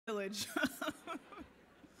Village.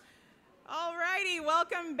 All righty,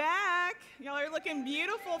 welcome back. Y'all are looking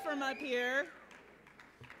beautiful from up here.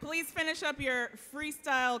 Please finish up your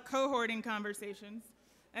freestyle cohorting conversations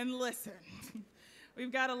and listen.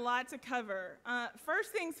 We've got a lot to cover.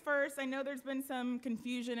 First things first, I know there's been some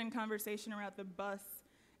confusion and conversation around the bus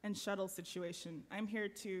and shuttle situation. I'm here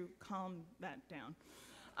to calm that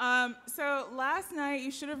down. So last night,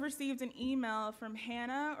 you should have received an email from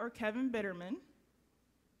Hannah or Kevin Bitterman.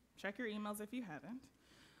 Check your emails if you haven't.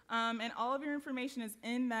 And all of your information is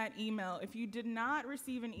in that email. If you did not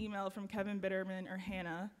receive an email from Kevin Bitterman or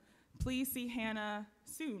Hannah, please see Hannah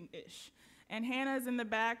soon-ish. And Hannah's in the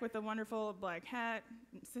back with a wonderful black hat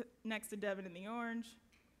next to Devin in the orange.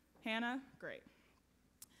 Hannah, great.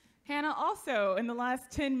 Hannah also, in the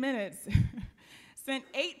last 10 minutes, sent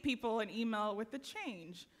 8 people an email with the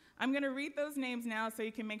change. I'm going to read those names now so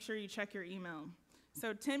you can make sure you check your email.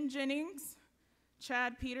 So Tim Jennings,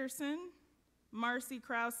 Chad Peterson, Marcy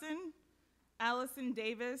Krausen, Allison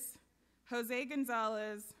Davis, Jose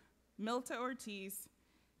Gonzalez, Milta Ortiz,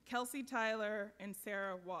 Kelsey Tyler, and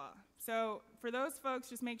Sarah Waugh. So for those folks,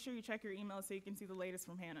 just make sure you check your email so you can see the latest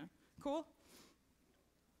from Hannah. Cool?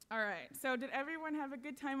 All right, so did everyone have a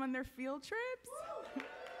good time on their field trips?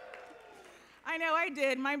 I know I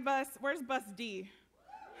did. My bus, where's bus D?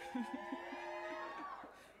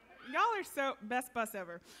 Y'all are so, best bus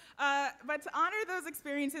ever. But to honor those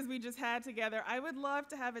experiences we just had together, I would love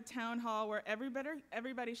to have a town hall where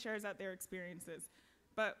everybody shares out their experiences.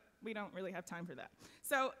 But we don't really have time for that.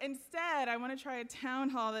 So instead, I want to try a town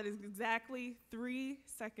hall that is exactly 3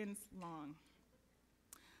 seconds long.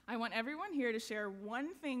 I want everyone here to share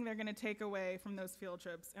one thing they're going to take away from those field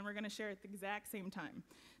trips, and we're going to share it at the exact same time.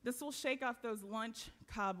 This will shake off those lunch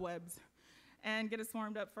cobwebs and get us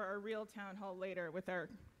warmed up for our real town hall later with our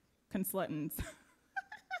consultants.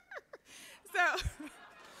 So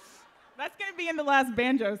that's going to be in the last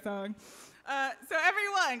banjo song. So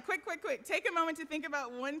everyone, quick, take a moment to think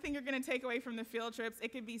about one thing you're going to take away from the field trips.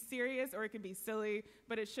 It could be serious or it could be silly,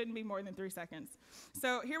 but it shouldn't be more than 3 seconds.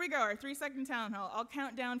 So here we go, our 3-second town hall. I'll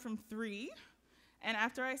count down from 3, and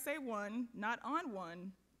after I say 1, not on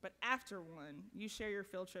 1, but after 1, you share your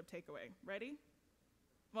field trip takeaway. Ready?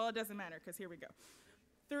 Well, it doesn't matter, because here we go.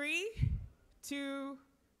 3, 2,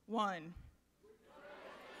 1.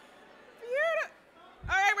 Beautiful.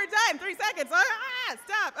 All right, we're done. 3 seconds.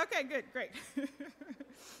 Stop. Okay, good, great.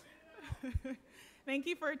 Thank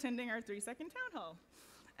you for attending our 3-second town hall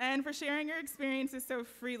and for sharing your experiences so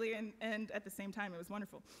freely and at the same time. It was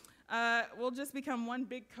wonderful. We'll just become one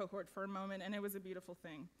big cohort for a moment, and it was a beautiful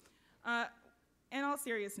thing. In all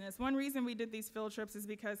seriousness, one reason we did these field trips is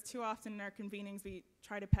because too often in our convenings we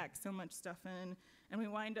try to pack so much stuff in, and we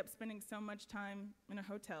wind up spending so much time in a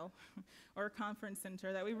hotel or a conference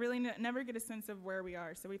center that we really never get a sense of where we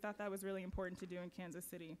are. So we thought that was really important to do in Kansas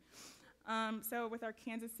City. So with our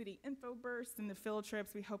Kansas City info bursts and the field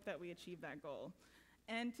trips, we hope that we achieve that goal.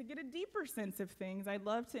 And to get a deeper sense of things, I'd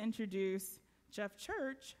love to introduce Jeff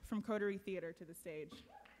Church from Coterie Theater to the stage.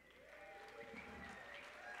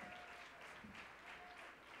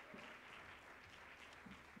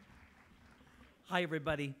 Hi,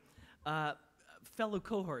 everybody. Fellow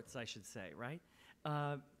cohorts, I should say, right?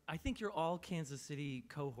 I think you're all Kansas City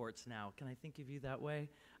cohorts now. Can I think of you that way?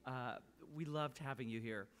 We loved having you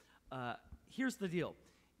here. Here's the deal.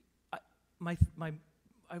 I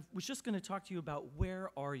was just going to talk to you about where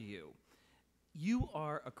are you? You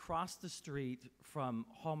are across the street from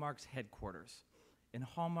Hallmark's headquarters. And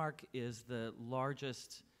Hallmark is the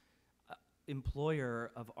largest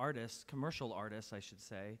employer of artists, commercial artists, I should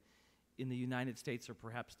say, in the United States or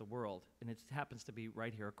perhaps the world, and it happens to be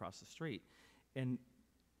right here across the street. And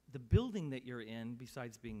the building that you're in,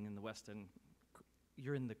 besides being in the West End,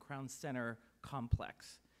 you're in the Crown Center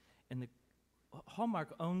complex. And the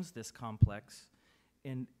Hallmark owns this complex,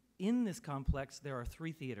 and in this complex there are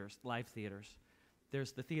 3 theaters, live theaters.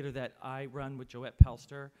 There's the theater that I run with Joette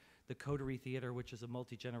Pelster, the Coterie Theater, which is a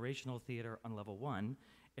multi-generational theater on level 1,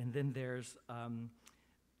 and then there's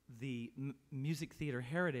the Music Theater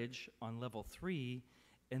Heritage on level 3,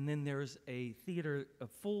 and then there's a theater, a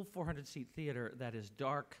full 400-seat theater that is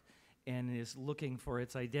dark and is looking for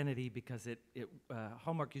its identity because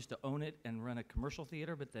Hallmark used to own it and run a commercial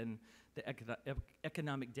theater, but then the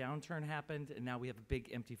economic downturn happened, and now we have a big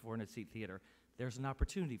empty 400-seat theater. There's an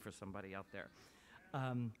opportunity for somebody out there.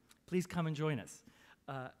 Please come and join us.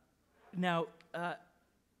 Now,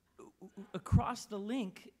 across the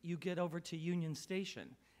link, you get over to Union Station.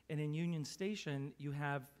 And in Union Station, you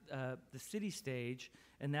have the City Stage,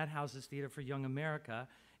 and that houses Theater for Young America.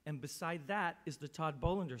 And beside that is the Todd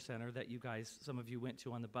Bollinger Center that you guys, some of you went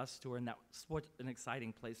to on the bus tour, and that's what an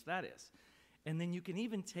exciting place that is. And then you can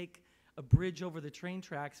even take a bridge over the train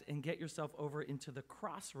tracks and get yourself over into the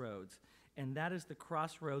Crossroads. And that is the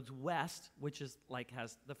Crossroads West, which is like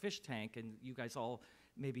has the fish tank, and you guys all,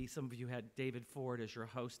 maybe some of you had David Ford as your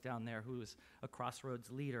host down there, who is a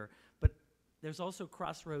Crossroads leader. But there's also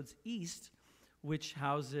Crossroads East, which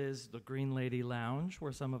houses the Green Lady Lounge,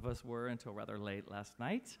 where some of us were until rather late last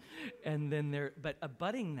night. And then but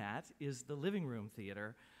abutting that is the Living Room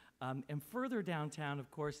Theater. And further downtown, of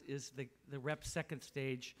course, is the Rep second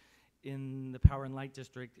stage in the Power and Light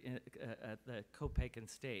District at the Copacan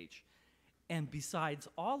stage. And besides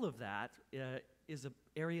all of that is an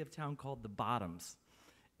area of town called the Bottoms.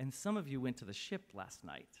 And some of you went to the Ship last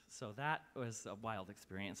night. So that was a wild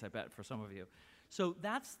experience, I bet, for some of you. So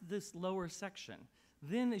that's this lower section.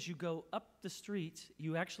 Then as you go up the street,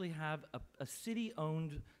 you actually have a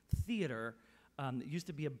city-owned theater. It used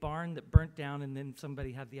to be a barn that burnt down, and then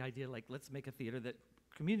somebody had the idea, like, let's make a theater that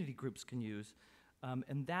community groups can use.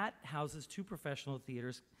 And that houses two professional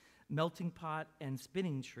theaters, Melting Pot and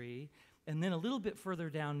Spinning Tree. And then a little bit further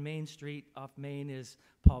down Main Street, off Main, is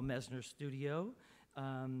Paul Messner's studio,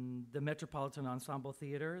 the Metropolitan Ensemble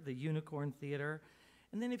Theater, the Unicorn Theater.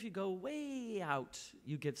 And then if you go way out,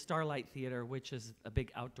 you get Starlight Theater, which is a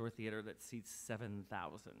big outdoor theater that seats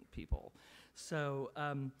 7,000 people. So,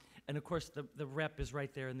 and of course, the Rep is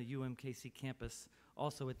right there in the UMKC campus,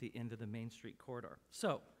 also at the end of the Main Street corridor.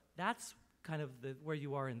 So that's kind of where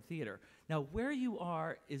you are in theater. Now, where you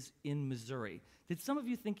are is in Missouri. Did some of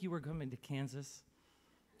you think you were coming to Kansas?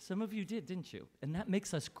 Some of you did, didn't you? And that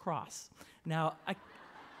makes us cross. Now,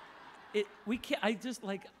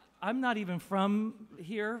 I'm not even from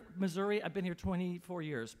here, Missouri. I've been here 24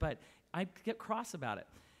 years, but I get cross about it.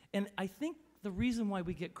 And I think the reason why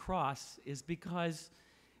we get cross is because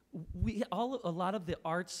a lot of the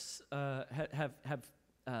arts the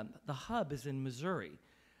hub is in Missouri,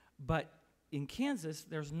 but in Kansas,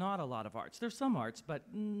 there's not a lot of arts. There's some arts, but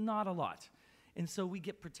not a lot. And so we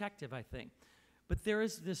get protective, I think. But there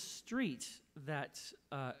is this street that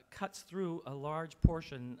cuts through a large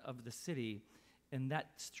portion of the city, and that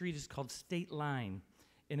street is called State Line.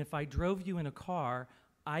 And if I drove you in a car,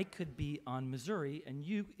 I could be on Missouri, and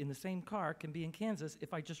you in the same car can be in Kansas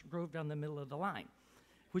if I just drove down the middle of the line,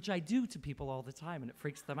 which I do to people all the time, and it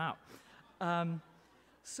freaks them out.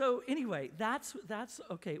 So anyway, that's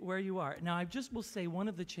okay, where you are. Now, I just will say one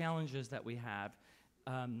of the challenges that we have,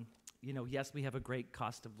 yes, we have a great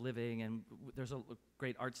cost of living, and there's a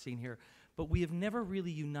great art scene here, but we have never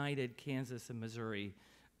really united Kansas and Missouri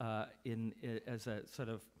as a sort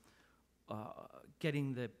of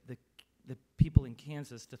getting the people in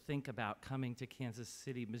Kansas to think about coming to Kansas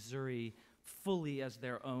City, Missouri, fully as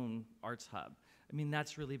their own arts hub. I mean,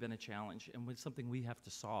 that's really been a challenge, and it's something we have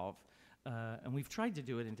to solve. And we've tried to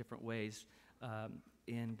do it in different ways,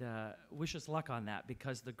 and wish us luck on that,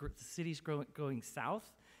 because the city's going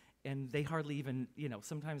south, and they hardly even,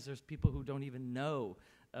 sometimes there's people who don't even know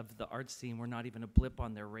of the art scene. We're not even a blip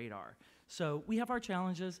on their radar. So we have our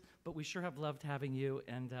challenges, but we sure have loved having you,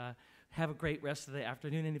 and have a great rest of the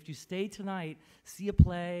afternoon. And if you stay tonight, see a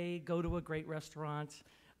play, go to a great restaurant.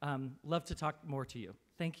 Love to talk more to you.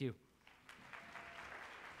 Thank you.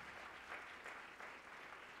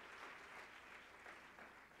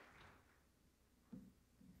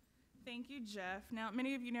 Thank you, Jeff. Now,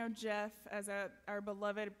 many of you know Jeff as our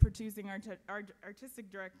beloved producing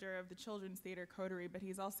artistic director of the Children's Theater Coterie, but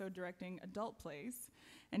he's also directing adult plays,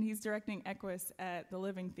 and he's directing Equus at the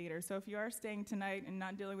Living Theater. So if you are staying tonight and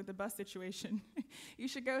not dealing with the bus situation, you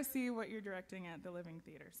should go see what you're directing at the Living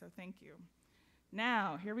Theater. So thank you.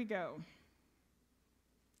 Now, here we go.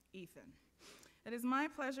 Ethan. It is my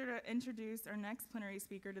pleasure to introduce our next plenary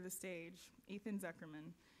speaker to the stage, Ethan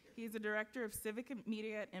Zuckerman. He is a director of civic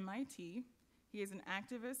media at MIT. He is an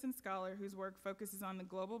activist and scholar whose work focuses on the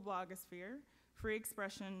global blogosphere, free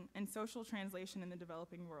expression, and social translation in the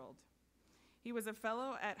developing world. He was a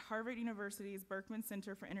fellow at Harvard University's Berkman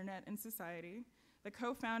Center for Internet and Society, the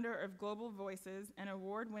co-founder of Global Voices, an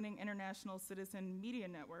award-winning international citizen media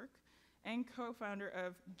network, and co-founder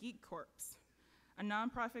of Geek Corps, a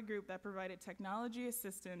nonprofit group that provided technology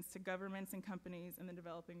assistance to governments and companies in the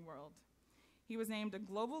developing world. He was named a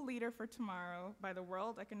global leader for tomorrow by the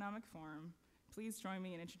World Economic Forum. Please join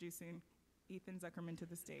me in introducing Ethan Zuckerman to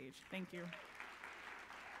the stage. Thank you.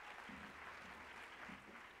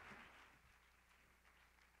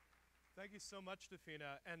 Thank you so much,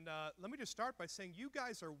 Dafina. And let me just start by saying you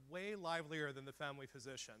guys are way livelier than the family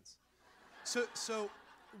physicians. So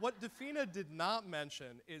what Dafina did not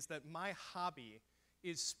mention is that my hobby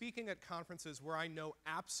is speaking at conferences where I know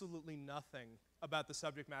absolutely nothing about the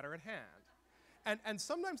subject matter at hand. And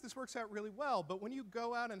sometimes this works out really well, but when you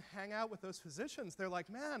go out and hang out with those physicians, they're like,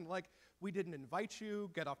 man, like, we didn't invite you,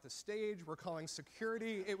 get off the stage, we're calling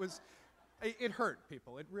security. It hurt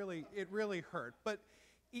people, it really hurt. But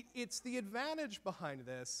it's the advantage behind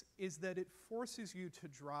this is that it forces you to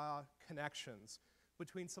draw connections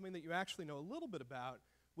between something that you actually know a little bit about,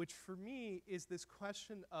 which for me is this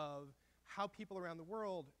question of how people around the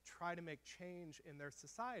world try to make change in their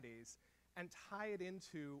societies and tie it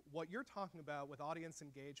into what you're talking about with audience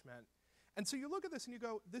engagement. And so you look at this and you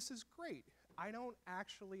go, this is great. I don't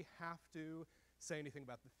actually have to say anything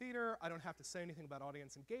about the theater. I don't have to say anything about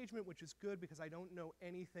audience engagement, which is good because I don't know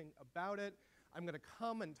anything about it. I'm going to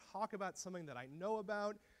come and talk about something that I know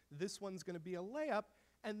about. This one's going to be a layup.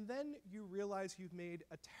 And then you realize you've made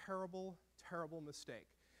a terrible, terrible mistake.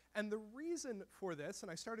 And the reason for this,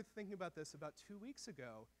 and I started thinking about this about 2 weeks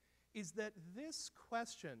ago, is that this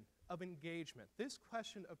question of engagement, this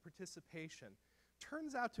question of participation,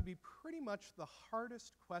 turns out to be pretty much the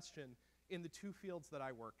hardest question in the two fields that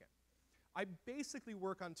I work in. I basically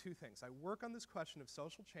work on two things. I work on this question of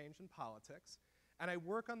social change in politics, and I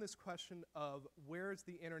work on this question of where is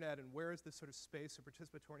the internet and where is this sort of space of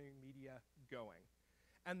participatory media going.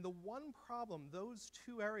 And the one problem those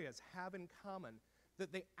two areas have in common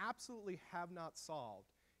that they absolutely have not solved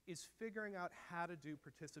is figuring out how to do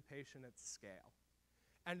participation at scale.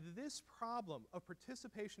 And this problem of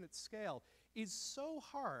participation at scale is so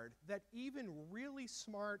hard that even really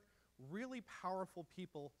smart, really powerful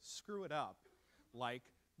people screw it up, like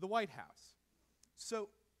the White House. So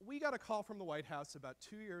we got a call from the White House about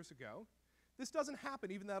 2 years ago. This doesn't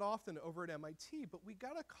happen even that often over at MIT, but we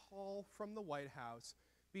got a call from the White House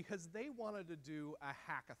because they wanted to do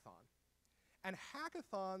a hackathon. And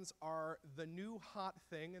hackathons are the new hot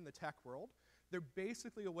thing in the tech world. They're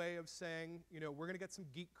basically a way of saying, you know, we're going to get some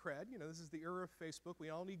geek cred. You know, this is the era of Facebook.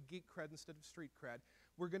 We all need geek cred instead of street cred.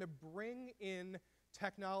 We're going to bring in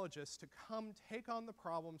technologists to come take on the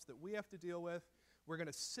problems that we have to deal with. We're going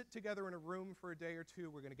to sit together in a room for a day or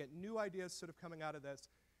two. We're going to get new ideas sort of coming out of this.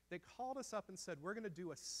 They called us up and said, we're going to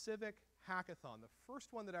do a civic hackathon, the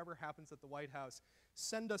first one that ever happens at the White House.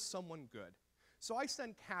 Send us someone good. So I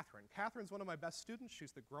sent Catherine. Catherine's one of my best students.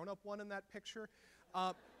 She's the grown-up one in that picture.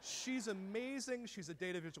 She's amazing. She's a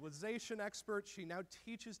data visualization expert. She now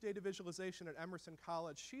teaches data visualization at Emerson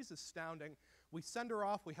College. She's astounding. We send her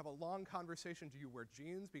off. We have a long conversation. Do you wear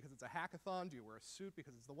jeans because it's a hackathon? Do you wear a suit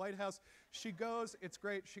because it's the White House? She goes. It's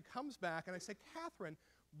great. She comes back, and I say, Catherine,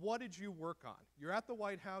 what did you work on? You're at the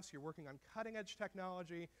White House. You're working on cutting-edge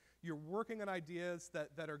technology. You're working on ideas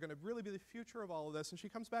that are going to really be the future of all of this. And she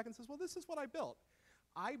comes back and says, well, this is what I built.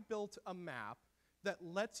 I built a map that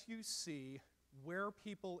lets you see where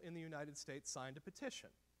people in the United States signed a petition.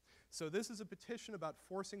 So this is a petition about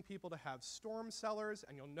forcing people to have storm cellars,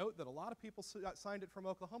 and you'll note that a lot of people signed it from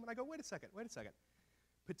Oklahoma. And I go, wait a second.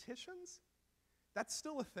 Petitions? That's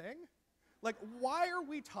still a thing? Like, why are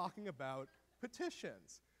we talking about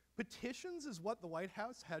petitions? Petitions is what the White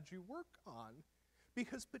House had you work on,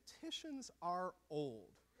 because petitions are old.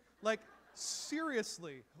 Like,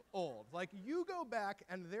 seriously old. Like, you go back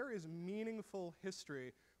and there is meaningful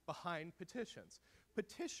history behind petitions.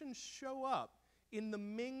 Petitions show up in the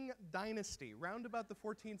Ming Dynasty, round about the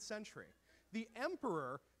 14th century. The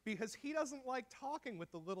emperor, because he doesn't like talking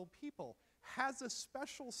with the little people, has a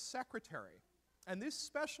special secretary. And this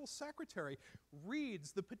special secretary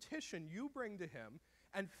reads the petition you bring to him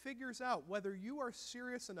and figures out whether you are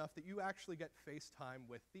serious enough that you actually get FaceTime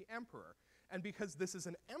with the emperor. And because this is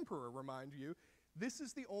an emperor, remind you, this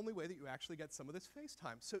is the only way that you actually get some of this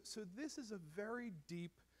FaceTime. So this is a very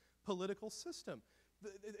deep political system.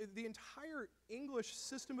 The entire English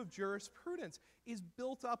system of jurisprudence is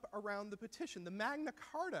built up around the petition. The Magna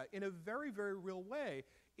Carta, in a very, very real way,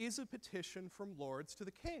 is a petition from lords to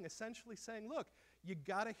the king, essentially saying, look, you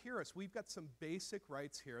gotta hear us. We've got some basic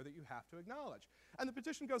rights here that you have to acknowledge. And the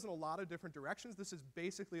petition goes in a lot of different directions. This is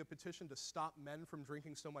basically a petition to stop men from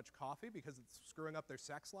drinking so much coffee because it's screwing up their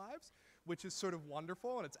sex lives, which is sort of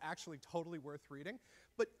wonderful, and it's actually totally worth reading.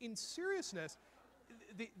 But in seriousness,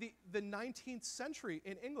 the 19th century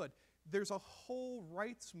in England, there's a whole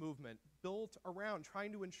rights movement built around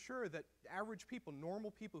trying to ensure that average people,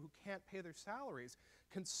 normal people who can't pay their salaries,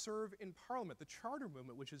 can serve in Parliament. The Charter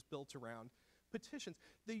movement, which is built around petitions.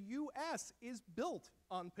 The US is built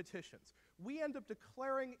on petitions. We end up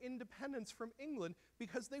declaring independence from England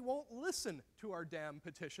because they won't listen to our damn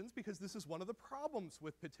petitions, because this is one of the problems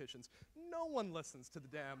with petitions. No one listens to the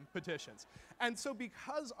damn petitions. And so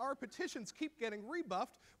because our petitions keep getting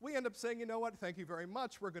rebuffed, we end up saying, you know what, thank you very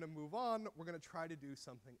much, we're going to move on, we're going to try to do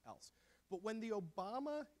something else. But when the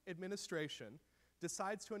Obama administration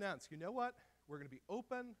decides to announce, you know what, we're going to be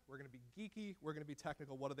open, we're going to be geeky, we're going to be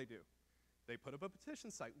technical, what do? They put up a petition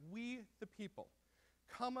site. We, the people,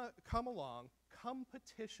 come along, come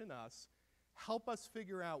petition us, help us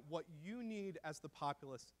figure out what you need as the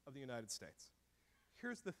populace of the United States.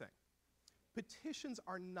 Here's the thing. Petitions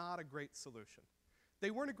are not a great solution.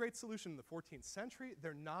 They weren't a great solution in the 14th century.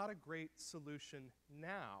 They're not a great solution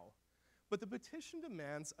now. But the petition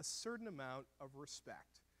demands a certain amount of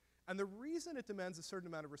respect. And the reason it demands a certain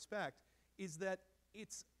amount of respect is that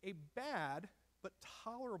it's a bad but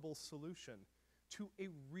tolerable solution to a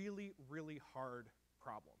really, really hard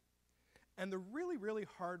problem. And the really, really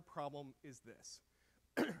hard problem is this.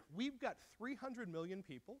 We've got 300 million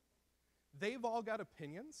people. They've all got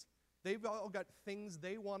opinions. They've all got things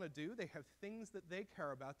they want to do. They have things that they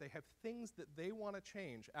care about. They have things that they want to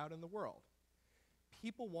change out in the world.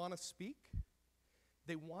 People want to speak.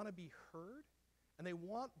 They want to be heard. And they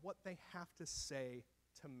want what they have to say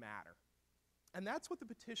to matter. And that's what the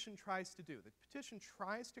petition tries to do. The petition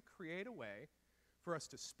tries to create a way for us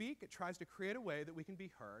to speak. It tries to create a way that we can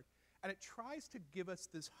be heard. And it tries to give us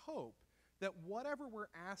this hope that whatever we're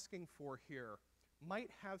asking for here might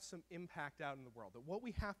have some impact out in the world, that what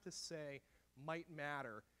we have to say might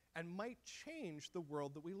matter and might change the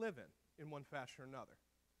world that we live in one fashion or another.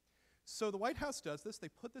 So the White House does this. They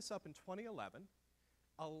put this up in 2011.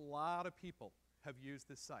 A lot of people have used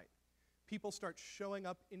this site. People start showing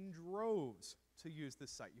up in droves to use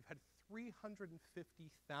this site. You've had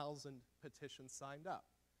 350,000 petitions signed up.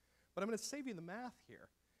 But I'm going to save you the math here.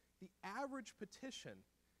 The average petition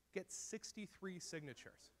gets 63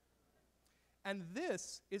 signatures. And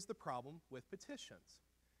this is the problem with petitions.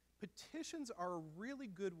 Petitions are a really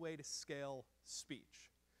good way to scale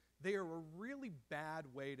speech. They are a really bad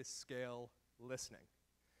way to scale listening.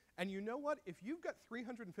 And you know what? If you've got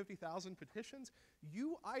 350,000 petitions,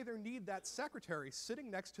 you either need that secretary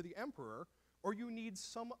sitting next to the emperor, or you need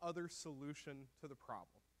some other solution to the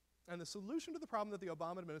problem. And the solution to the problem that the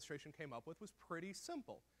Obama administration came up with was pretty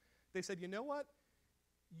simple. They said, you know what?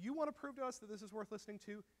 You want to prove to us that this is worth listening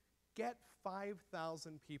to? Get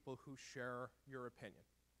 5,000 people who share your opinion.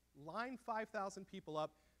 Line 5,000 people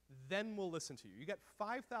up, then we'll listen to you. You get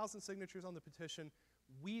 5,000 signatures on the petition,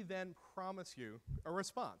 we then promise you a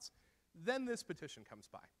response. Then this petition comes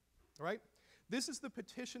by, right? This is the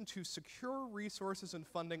petition to secure resources and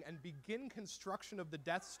funding and begin construction of the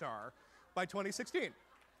Death Star by 2016.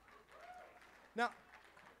 Now,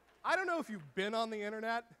 I don't know if you've been on the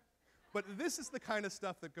internet, but this is the kind of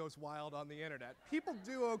stuff that goes wild on the internet. People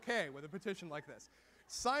do okay with a petition like this.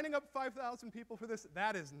 Signing up 5,000 people for this,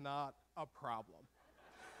 that is not a problem.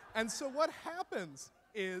 And so what happens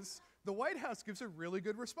is the White House gives a really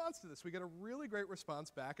good response to this. We get a really great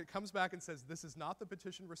response back. It comes back and says, this is not the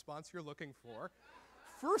petition response you're looking for.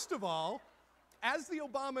 First of all, as the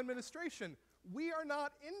Obama administration, we are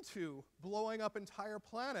not into blowing up entire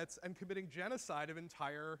planets and committing genocide of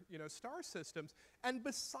entire, star systems. And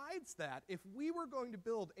besides that, if we were going to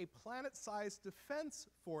build a planet-sized defense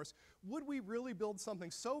force, would we really build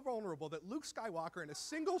something so vulnerable that Luke Skywalker in a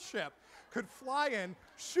single ship could fly in,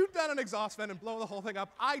 shoot down an exhaust vent, and blow the whole thing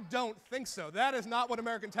up? I don't think so. That is not what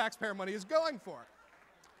American taxpayer money is going for.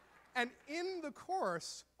 And in the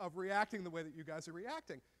course of reacting the way that you guys are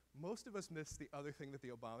reacting, most of us missed the other thing that the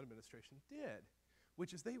Obama administration did,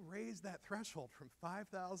 which is they raised that threshold from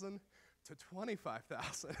 5,000 to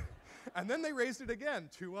 25,000. And then they raised it again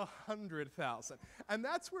to 100,000. And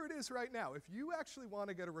that's where it is right now. If you actually want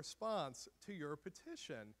to get a response to your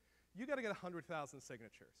petition, you got to get 100,000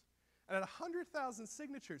 signatures. And at 100,000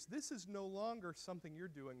 signatures, this is no longer something you're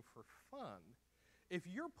doing for fun. If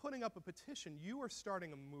you're putting up a petition, you are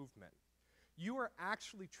starting a movement. You are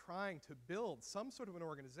actually trying to build some sort of an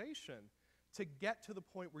organization to get to the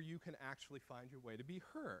point where you can actually find your way to be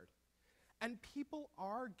heard. And people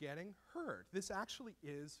are getting heard. This actually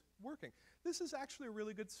is working. This is actually a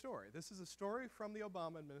really good story. This is a story from the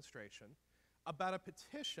Obama administration about a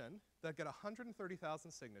petition that got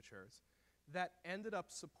 130,000 signatures that ended up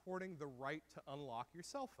supporting the right to unlock your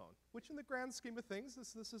cell phone, which in the grand scheme of things,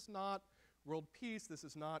 this is not world peace, this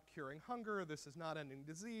is not curing hunger, this is not ending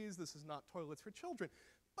disease, this is not toilets for children,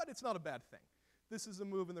 but it's not a bad thing. This is a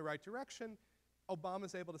move in the right direction.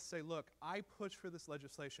 Obama's able to say, look, I pushed for this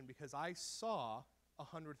legislation because I saw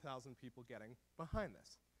 100,000 people getting behind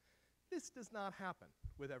this. This does not happen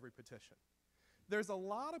with every petition. There's a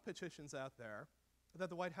lot of petitions out there that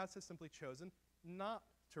the White House has simply chosen not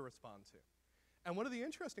to respond to. And one of the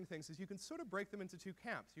interesting things is you can sort of break them into two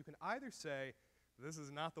camps. You can either say, this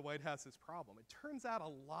is not the White House's problem. It turns out a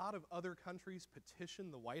lot of other countries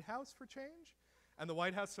petition the White House for change, and the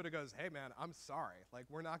White House sort of goes, hey man, I'm sorry, like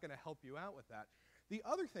we're not gonna help you out with that. The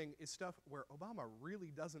other thing is stuff where Obama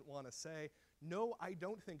really doesn't want to say, no, I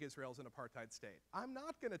don't think Israel's an apartheid state. I'm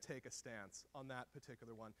not gonna take a stance on that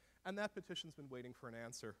particular one. And that petition's been waiting for an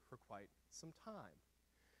answer for quite some time.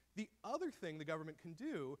 The other thing the government can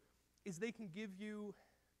do is they can give you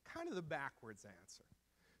kind of the backwards answer.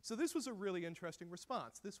 So this was a really interesting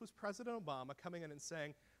response. This was President Obama coming in and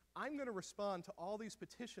saying, I'm going to respond to all these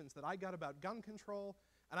petitions that I got about gun control,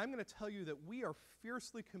 and I'm going to tell you that we are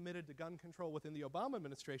fiercely committed to gun control within the Obama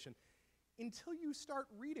administration until you start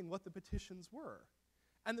reading what the petitions were.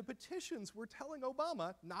 And the petitions were telling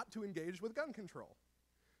Obama not to engage with gun control.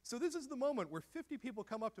 So this is the moment where 50 people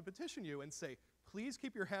come up to petition you and say, please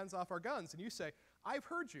keep your hands off our guns. And you say, I've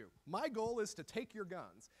heard you. My goal is to take your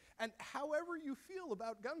guns. And however you feel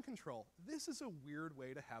about gun control, this is a weird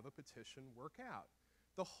way to have a petition work out.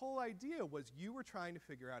 The whole idea was you were trying to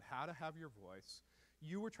figure out how to have your voice.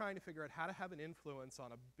 You were trying to figure out how to have an influence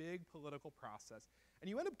on a big political process. And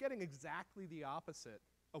you end up getting exactly the opposite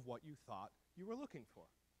of what you thought you were looking for.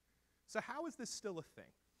 So how is this still a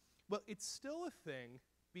thing? Well, it's still a thing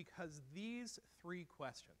because these three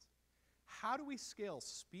questions. How do we scale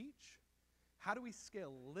speech? How do we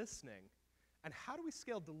scale listening? And how do we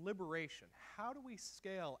scale deliberation? How do we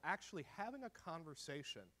scale actually having a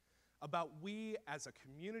conversation about we as a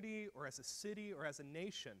community or as a city or as a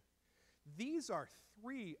nation? These are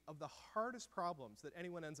three of the hardest problems that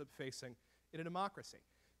anyone ends up facing in a democracy.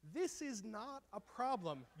 This is not a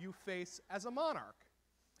problem you face as a monarch.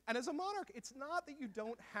 And as a monarch, it's not that you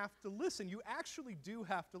don't have to listen. You actually do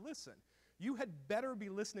have to listen. You had better be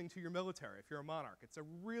listening to your military if you're a monarch. It's a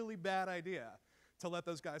really bad idea to let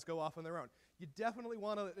those guys go off on their own. You definitely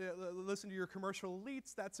want to listen to your commercial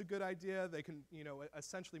elites. That's a good idea. They can,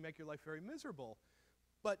 essentially make your life very miserable.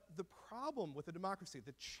 But the problem with a democracy,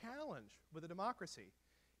 the challenge with a democracy,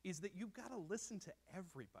 is that you've got to listen to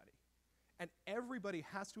everybody. And everybody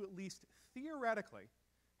has to at least theoretically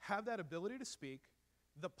have that ability to speak,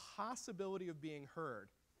 the possibility of being heard,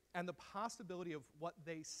 and the possibility of what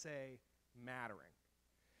they say mattering.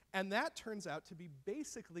 And that turns out to be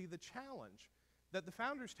basically the challenge that the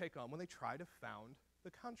founders take on when they try to found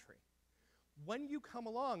the country. When you come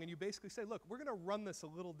along and you basically say, look, we're going to run this a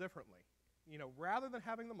little differently. Rather than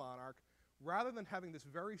having the monarch, rather than having this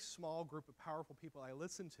very small group of powerful people I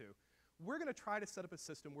listen to, we're going to try to set up a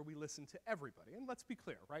system where we listen to everybody. And let's be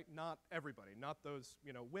clear, right? Not everybody, not those,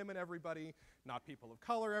 women everybody, not people of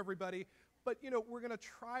color everybody, but, we're going to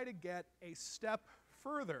try to get a step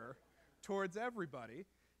further towards everybody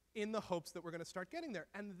in the hopes that we're going to start getting there.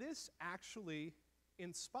 And this actually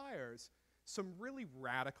inspires some really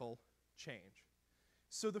radical change.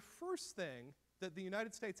 So the first thing that the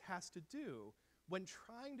United States has to do when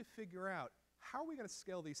trying to figure out how are we going to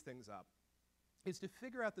scale these things up is to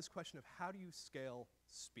figure out this question of how do you scale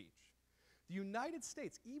speech. The United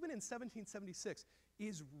States, even in 1776,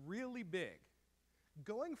 is really big.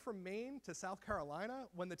 Going from Maine to South Carolina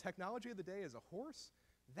when the technology of the day is a horse,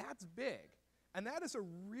 that's big. And that is a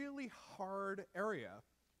really hard area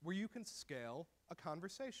where you can scale a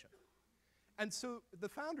conversation. And so the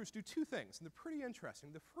founders do two things, and they're pretty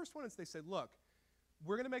interesting. The first one is they say, look,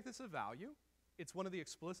 we're going to make this a value. It's one of the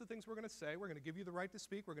explicit things we're going to say. We're going to give you the right to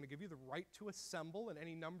speak. We're going to give you the right to assemble in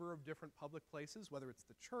any number of different public places, whether it's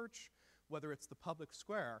the church, whether it's the public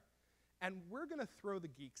square. And we're going to throw the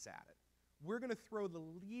geeks at it. We're going to throw the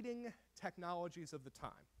leading technologies of the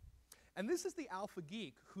time. And this is the alpha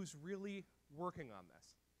geek who's really working on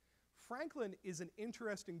this. Franklin is an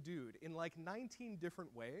interesting dude in like 19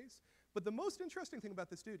 different ways, but the most interesting thing about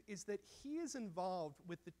this dude is that he is involved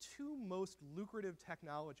with the two most lucrative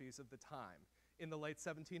technologies of the time in the late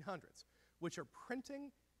 1700s, which are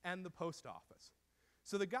printing and the post office.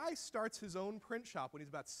 So the guy starts his own print shop when he's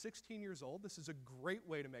about 16 years old. This is a great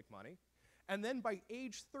way to make money. And then by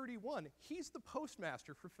age 31, he's the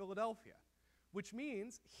postmaster for Philadelphia, which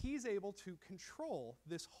means he's able to control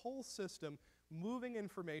this whole system, moving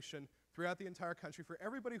information throughout the entire country. For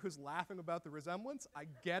everybody who's laughing about the resemblance, I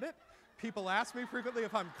get it. People ask me frequently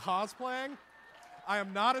if I'm cosplaying. I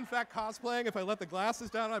am not, in fact, cosplaying. If I let the glasses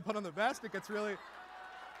down and I put on the vest, it gets really...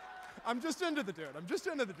 I'm just into the dude. I'm just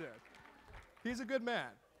into the dude. He's a good man.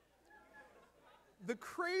 The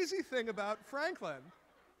crazy thing about Franklin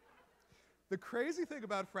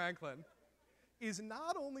is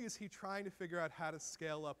not only is he trying to figure out how to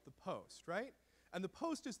scale up the Post, right? And the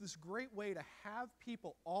Post is this great way to have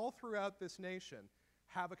people all throughout this nation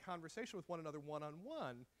have a conversation with one another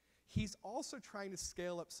one-on-one. He's also trying to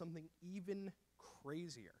scale up something even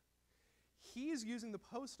crazier. He is using the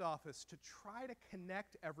post office to try to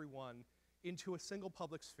connect everyone into a single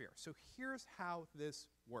public sphere. So here's how this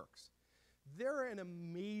works. There are an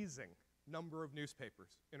amazing number of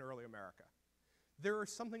newspapers in early America. There are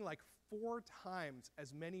something like 4 times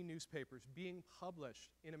as many newspapers being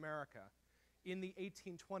published in America in the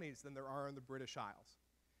 1820s than there are in the British Isles.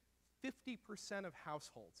 50% of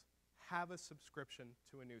households have a subscription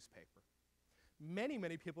to a newspaper. Many,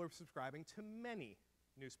 many people are subscribing to many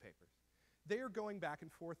newspapers. They are going back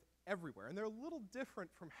and forth everywhere, and they're a little different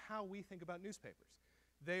from how we think about newspapers.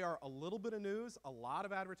 They are a little bit of news, a lot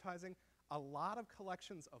of advertising, a lot of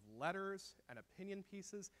collections of letters and opinion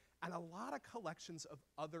pieces, and a lot of collections of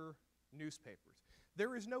other newspapers.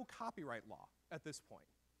 There is no copyright law at this point.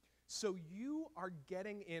 So you are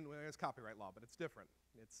getting in, well, there's copyright law, but it's different.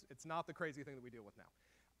 It's not the crazy thing that we deal with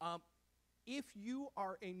now. If you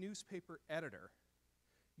are a newspaper editor,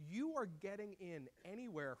 you are getting in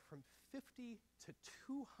anywhere from 50 to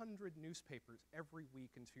 200 newspapers every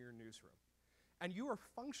week into your newsroom. And you are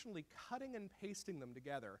functionally cutting and pasting them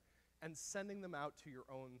together and sending them out to your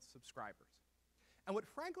own subscribers. And what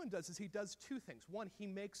Franklin does is he does 2 things. One, he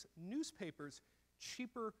makes newspapers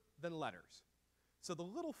cheaper than letters. So the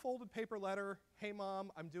little folded paper letter, hey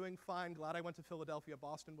mom, I'm doing fine, glad I went to Philadelphia,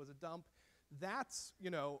 Boston was a dump, that's,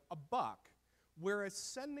 $1. Whereas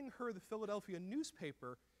sending her the Philadelphia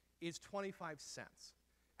newspaper is 25 cents.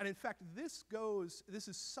 And in fact, this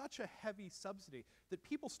is such a heavy subsidy that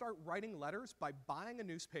people start writing letters by buying a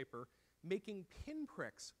newspaper, making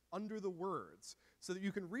pinpricks under the words so that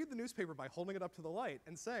you can read the newspaper by holding it up to the light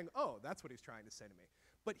and saying, oh, that's what he's trying to say to me.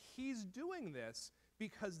 But he's doing this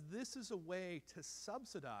because this is a way to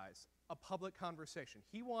subsidize a public conversation.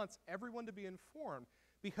 He wants everyone to be informed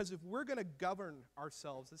because if we're going to govern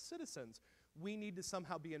ourselves as citizens, we need to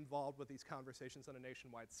somehow be involved with these conversations on a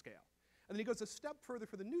nationwide scale. And then he goes a step further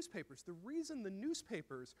for the newspapers. The reason the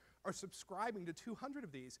newspapers are subscribing to 200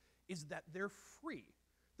 of these is that they're free.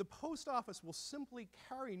 The post office will simply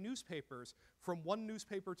carry newspapers from one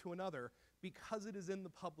newspaper to another because it is in the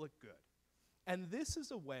public good. And this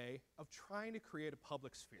is a way of trying to create a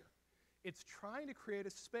public sphere. It's trying to create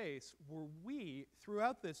a space where we,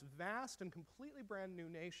 throughout this vast and completely brand new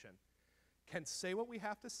nation, can say what we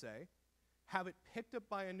have to say, have it picked up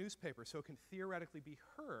by a newspaper so it can theoretically be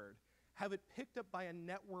heard, have it picked up by a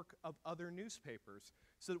network of other newspapers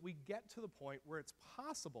so that we get to the point where it's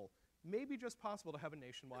possible, maybe just possible, to have a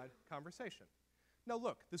nationwide conversation. Now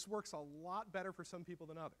look, this works a lot better for some people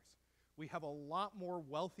than others. We have a lot more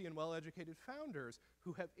wealthy and well-educated founders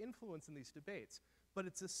who have influence in these debates, but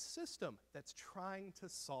it's a system that's trying to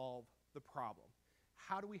solve the problem.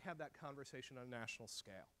 How do we have that conversation on a national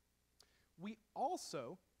scale? We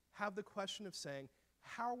also have the question of saying,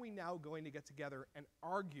 how are we now going to get together and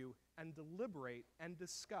argue and deliberate and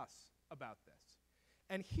discuss about this?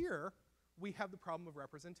 And here we have the problem of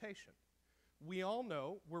representation. We all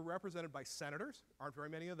know we're represented by senators, aren't very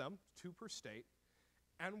many of them, 2 per state,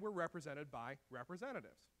 and we're represented by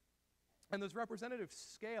representatives. And those representatives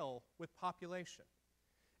scale with population.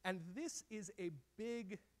 And this is a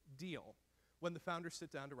big deal when the founders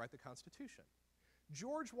sit down to write the Constitution.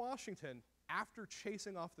 George Washington, after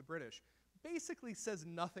chasing off the British, basically says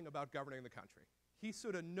nothing about governing the country. He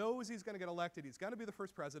sort of knows he's going to get elected, he's going to be the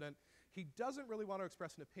first president, he doesn't really want to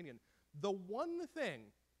express an opinion. The one thing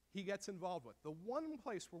he gets involved with, the one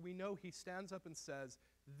place where we know he stands up and says,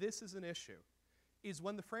 this is an issue, is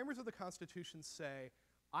when the framers of the Constitution say,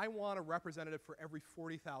 I want a representative for every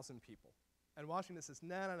 40,000 people. And Washington says,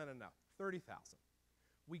 no, 30,000.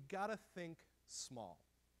 We gotta think small.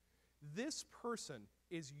 This person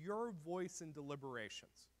is your voice in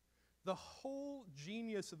deliberations. The whole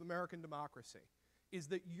genius of American democracy is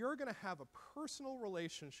that you're gonna have a personal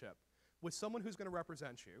relationship with someone who's gonna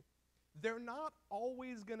represent you. They're not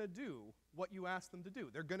always gonna do what you ask them to do.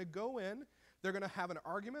 They're gonna go in, they're gonna have an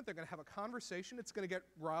argument, they're gonna have a conversation, it's gonna get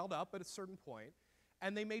riled up at a certain point,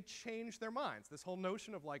 and they may change their minds. This whole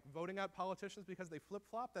notion of like voting out politicians because they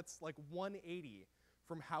flip-flop, that's like 180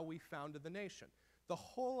 from how we founded the nation. The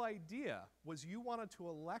whole idea was you wanted to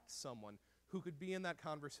elect someone who could be in that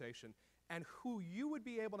conversation and who you would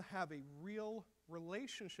be able to have a real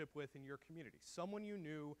relationship with in your community. Someone you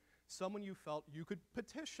knew, someone you felt you could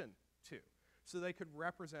petition to, so they could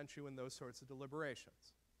represent you in those sorts of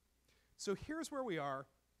deliberations. So here's where we are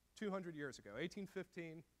 200 years ago,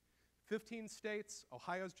 1815, 15 states,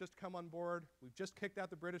 Ohio's just come on board. We've just kicked out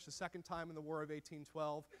the British the second time in the War of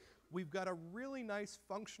 1812. We've got a really nice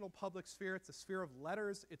functional public sphere. It's a sphere of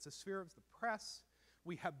letters. It's a sphere of the press.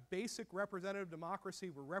 We have basic representative democracy.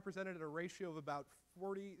 We're represented at a ratio of about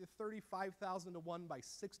 35,000 to 1 by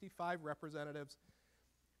 65 representatives.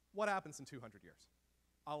 What happens in 200 years?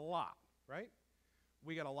 A lot, right?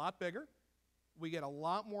 We get a lot bigger. We get a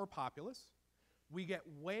lot more populous. We get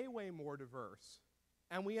way, way more diverse.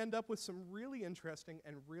 And we end up with some really interesting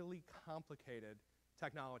and really complicated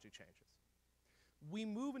technology changes. We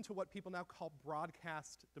move into what people now call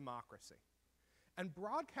broadcast democracy. And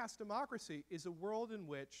broadcast democracy is a world in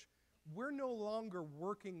which we're no longer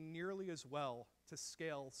working nearly as well to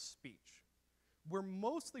scale speech. We're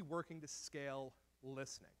mostly working to scale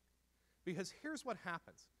listening. Because here's what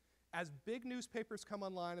happens. As big newspapers come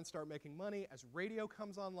online and start making money, as radio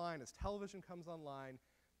comes online, as television comes online,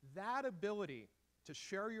 that ability to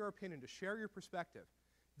share your opinion, to share your perspective,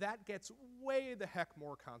 that gets way the heck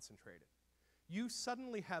more concentrated. You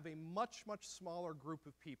suddenly have a much, much smaller group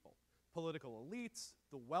of people, political elites,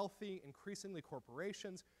 the wealthy, increasingly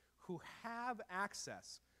corporations, who have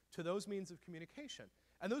access to those means of communication.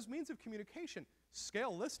 And those means of communication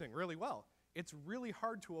scale listening really well. It's really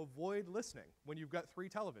hard to avoid listening when you've got 3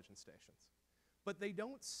 television stations. But they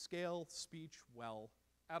don't scale speech well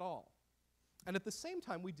at all. And at the same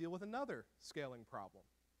time, we deal with another scaling problem.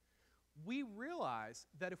 We realize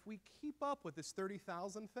that if we keep up with this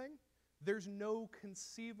 30,000 thing, there's no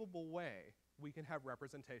conceivable way we can have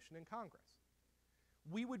representation in Congress.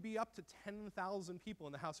 We would be up to 10,000 people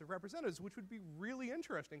in the House of Representatives, which would be really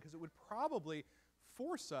interesting because it would probably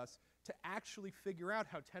force us to actually figure out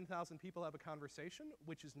how 10,000 people have a conversation,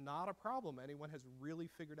 which is not a problem anyone has really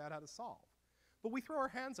figured out how to solve. But we throw our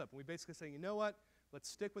hands up and we basically say, you know what, let's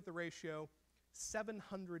stick with the ratio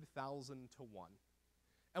 700,000 to 1.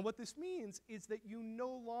 And what this means is that you no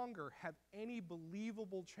longer have any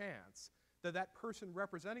believable chance that that person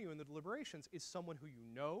representing you in the deliberations is someone who you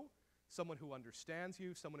know, someone who understands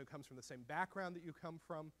you, someone who comes from the same background that you come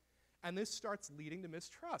from. And this starts leading to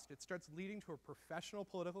mistrust. It starts leading to a professional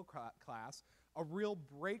political class, a real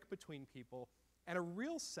break between people, and a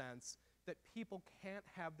real sense that people can't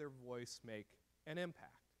have their voice make an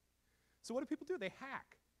impact. So what do people do? They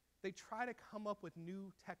hack. They try to come up with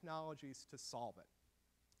new technologies to solve it.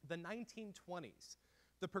 The 1920s,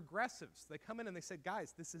 the progressives, they come in and they say,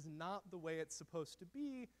 guys, this is not the way it's supposed to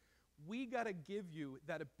be. We got to give you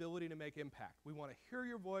that ability to make impact. We want to hear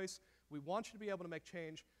your voice. We want you to be able to make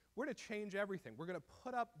change. We're going to change everything. We're going to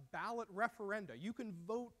put up ballot referenda. You can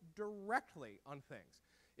vote directly on things.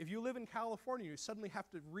 If you live in California, you suddenly have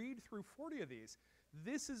to read through 40 of these.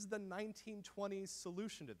 This is the 1920s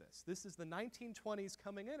solution to this. This is the 1920s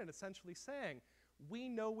coming in and essentially saying, we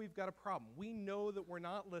know we've got a problem. We know that we're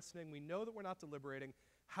not listening. We know that we're not deliberating.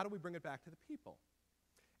 How do we bring it back to the people?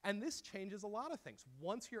 And this changes a lot of things.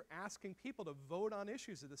 Once you're asking people to vote on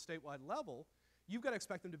issues at the statewide level, you've got to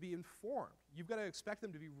expect them to be informed. You've got to expect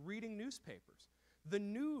them to be reading newspapers. The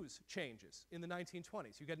news changes in the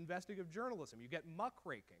 1920s. You get investigative journalism. You get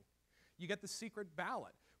muckraking. You get the secret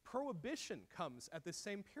ballot. Prohibition comes at this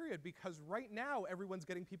same period because right now everyone's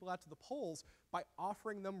getting people out to the polls by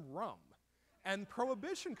offering them rum. And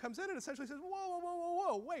Prohibition comes in and essentially says, whoa, whoa, whoa,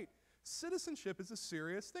 whoa, whoa, wait. Citizenship is a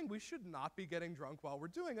serious thing. We should not be getting drunk while we're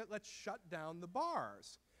doing it. Let's shut down the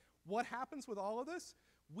bars. What happens with all of this?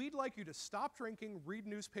 We'd like you to stop drinking, read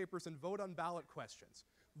newspapers, and vote on ballot questions.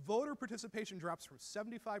 Voter participation drops from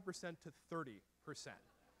 75% to 30%.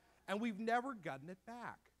 And we've never gotten it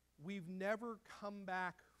back. We've never come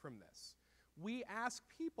back from this. We ask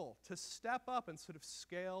people to step up and sort of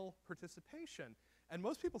scale participation. And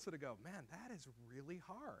most people sort of go, man, that is really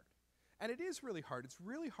hard. And it is really hard. It's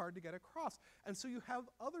really hard to get across. And so you have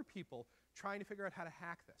other people trying to figure out how to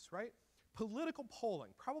hack this, right? Political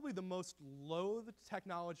polling, probably the most loathed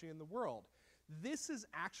technology in the world. This is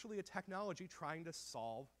actually a technology trying to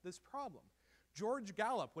solve this problem. George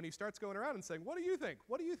Gallup, when he starts going around and saying, what do you think?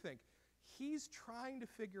 What do you think? He's trying to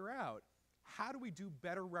figure out how do we do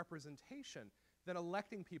better representation than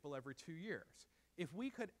electing people every 2 years. If we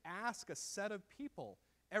could ask a set of people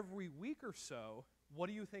every week or so, what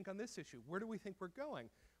do you think on this issue? Where do we think we're going?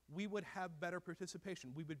 We would have better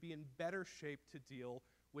participation. We would be in better shape to deal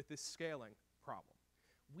with this scaling problem.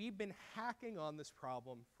 We've been hacking on this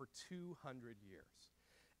problem for 200 years.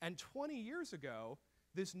 And 20 years ago,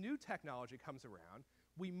 this new technology comes around.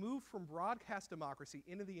 We move from broadcast democracy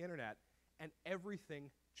into the internet, and everything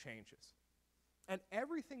changes. And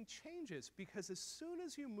everything changes because as soon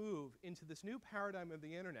as you move into this new paradigm of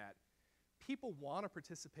the internet, people want to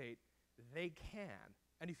participate, they can.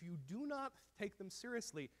 And if you do not take them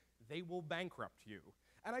seriously, they will bankrupt you.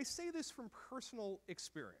 And I say this from personal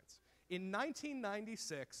experience. In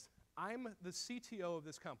 1996, I'm the CTO of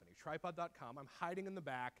this company, Tripod.com. I'm hiding in the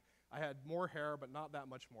back. I had more hair, but not that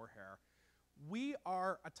much more hair. We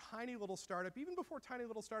are a tiny little startup, even before tiny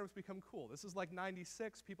little startups become cool. This is like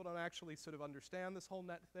 96. People don't actually sort of understand this whole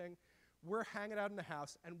net thing. We're hanging out in the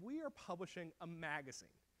house, and we are publishing a magazine.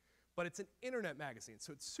 But it's an internet magazine,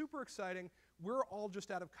 so it's super exciting. We're all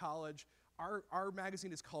just out of college. Our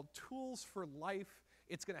magazine is called Tools for Life.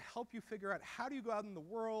 It's going to help you figure out how do you go out in the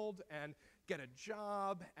world and get a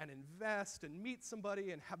job and invest and meet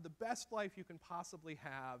somebody and have the best life you can possibly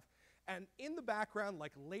have. And in the background,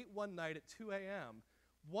 like late one night at 2 a.m.,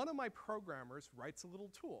 one of my programmers writes a little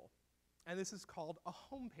tool. And this is called a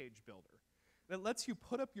homepage builder. That lets you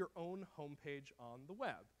put up your own homepage on the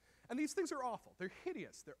web. And these things are awful. They're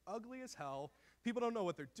hideous. They're ugly as hell. People don't know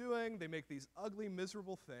what they're doing. They make these ugly,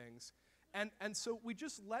 miserable things. And so we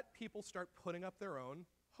just let people start putting up their own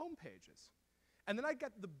homepages. And then I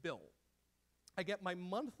get the bill. I get my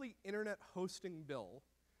monthly internet hosting bill,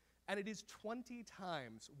 and it is 20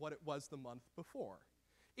 times what it was the month before.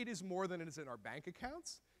 It is more than it is in our bank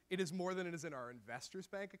accounts. It is more than it is in our investors'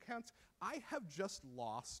 bank accounts. I have just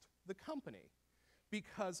lost the company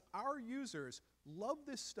because our users love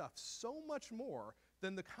this stuff so much more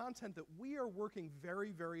than the content that we are working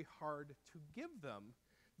very, very hard to give them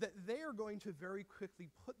that they are going to very quickly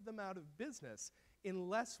put them out of business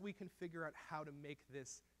unless we can figure out how to make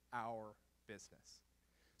this our business.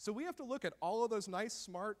 So we have to look at all of those nice,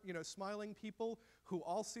 smart, smiling people who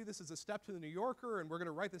all see this as a step to the New Yorker, and we're going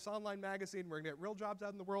to write this online magazine, we're going to get real jobs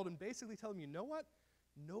out in the world, and basically tell them, you know what?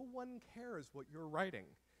 No one cares what you're writing.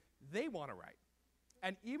 They want to write.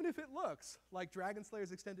 And even if it looks like Dragon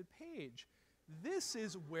Slayer's extended page, this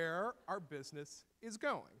is where our business is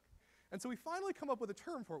going. And so we finally come up with a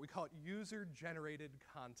term for it. We call it user-generated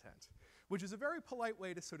content, which is a very polite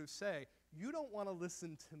way to sort of say, you don't want to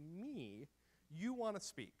listen to me, you want to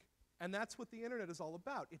speak. And that's what the internet is all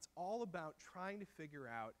about. It's all about trying to figure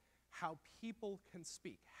out how people can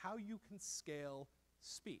speak, how you can scale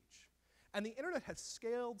speech. And the internet has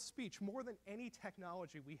scaled speech more than any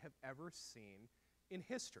technology we have ever seen in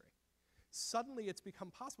history. Suddenly it's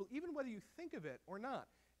become possible, even whether you think of it or not.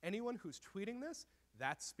 Anyone who's tweeting this,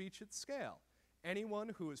 that's speech at scale.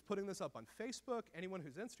 Anyone who is putting this up on Facebook, anyone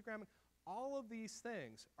who's Instagramming, all of these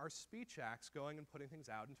things are speech acts going and putting things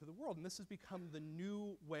out into the world. And this has become the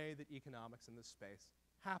new way that economics in this space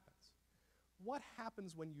happens. What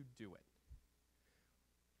happens when you do it?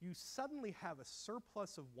 You suddenly have a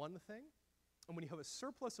surplus of one thing, and when you have a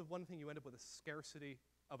surplus of one thing, you end up with a scarcity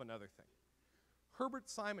of another thing. Herbert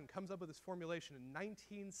Simon comes up with this formulation in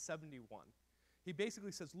 1971. He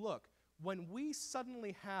basically says, look, when we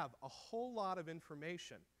suddenly have a whole lot of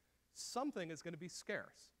information, something is going to be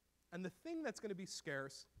scarce. And the thing that's going to be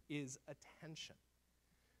scarce is attention.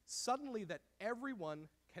 Suddenly that everyone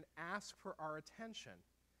can ask for our attention,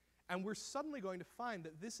 and we're suddenly going to find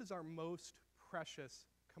that this is our most precious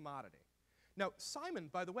commodity. Now, Simon,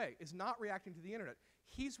 by the way, is not reacting to the internet.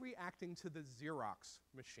 He's reacting to the Xerox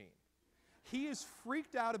machine. He is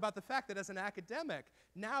freaked out about the fact that as an academic,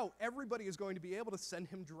 now everybody is going to be able to send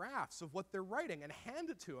him drafts of what they're writing and hand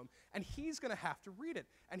it to him, and he's going to have to read it.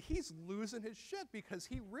 And he's losing his shit because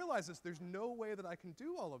he realizes there's no way that I can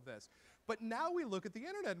do all of this. But now we look at the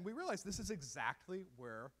internet and we realize this is exactly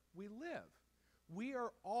where we live. We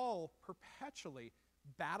are all perpetually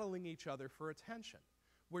battling each other for attention.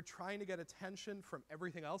 We're trying to get attention from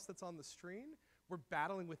everything else that's on the screen. We're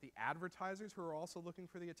battling with the advertisers who are also looking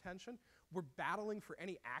for the attention. We're battling for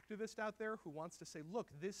any activist out there who wants to say, look,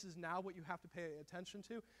 this is now what you have to pay attention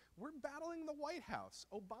to. We're battling the White House.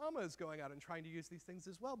 Obama is going out and trying to use these things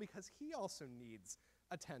as well because he also needs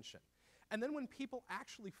attention. And then when people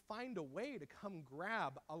actually find a way to come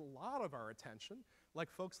grab a lot of our attention, like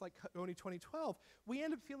folks like Convening 2012, we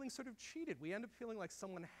end up feeling sort of cheated. We end up feeling like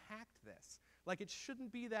someone hacked this. Like it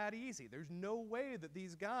shouldn't be that easy. There's no way that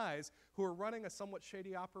these guys who are running a somewhat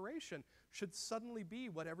shady operation should suddenly be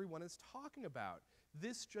what everyone is talking about.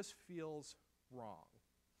 This just feels wrong.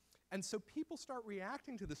 And so people start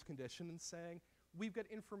reacting to this condition and saying, we've got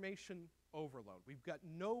information overload. We've got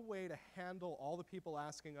no way to handle all the people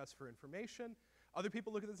asking us for information. Other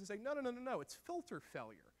people look at this and say, no, it's filter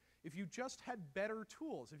failure. If you just had better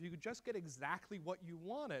tools, if you could just get exactly what you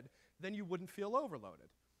wanted, then you wouldn't feel overloaded.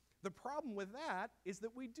 The problem with that is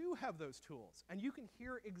that we do have those tools, and you can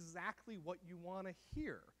hear exactly what you want to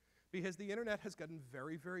hear because the internet has gotten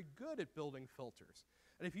very, very good at building filters.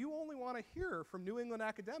 And if you only want to hear from New England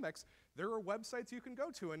academics, there are websites you can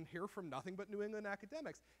go to and hear from nothing but New England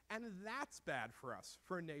academics, and that's bad for us,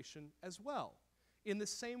 for a nation as well. In the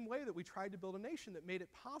same way that we tried to build a nation that made it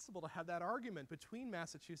possible to have that argument between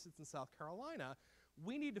Massachusetts and South Carolina,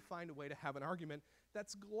 we need to find a way to have an argument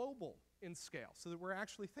that's global in scale so that we're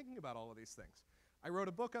actually thinking about all of these things. I wrote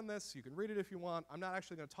a book on this. You can read it if you want. I'm not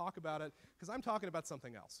actually going to talk about it because I'm talking about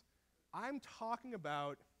something else. I'm talking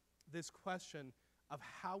about this question of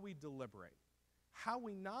how we deliberate, how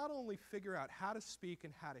we not only figure out how to speak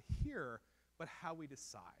and how to hear, but how we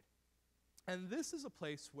decide. And this is a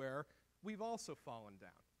place where we've also fallen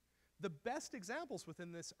down. The best examples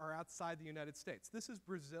within this are outside the United States. This is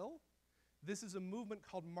Brazil. This is a movement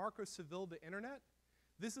called Marco Civil de Internet.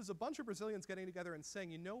 This is a bunch of Brazilians getting together and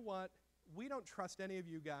saying, you know what, we don't trust any of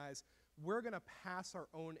you guys. We're going to pass our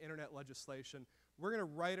own internet legislation. We're going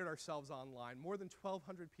to write it ourselves online. More than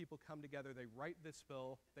 1,200 people come together. They write this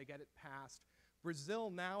bill. They get it passed.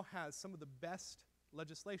 Brazil now has some of the best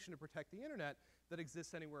legislation to protect the internet that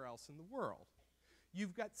exists anywhere else in the world.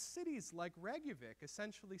 You've got cities like Reykjavik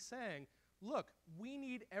essentially saying, look, we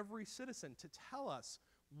need every citizen to tell us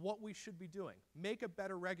what we should be doing. Make a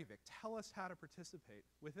better Reykjavik. Tell us how to participate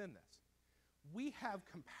within this. We have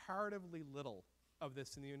comparatively little of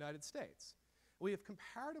this in the United States. We have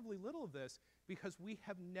comparatively little of this because we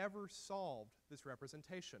have never solved this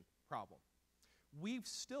representation problem. We've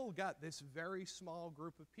still got this very small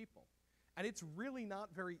group of people, and it's really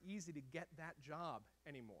not very easy to get that job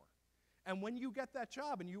anymore. And when you get that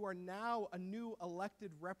job and you are now a new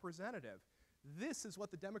elected representative, this is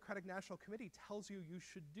what the Democratic National Committee tells you you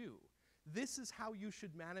should do. This is how you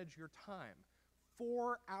should manage your time.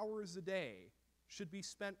 4 hours a day should be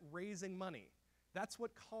spent raising money. That's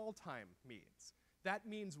what call time means. That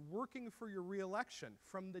means working for your reelection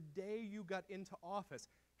from the day you got into office,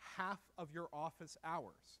 half of your office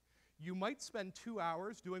hours. You might spend 2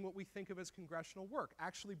 hours doing what we think of as congressional work,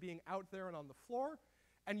 actually being out there and on the floor,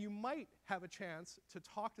 and you might have a chance to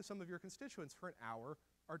talk to some of your constituents for an hour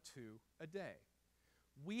or two a day.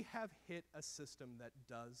 We have hit a system that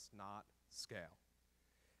does not scale.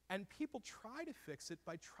 And people try to fix it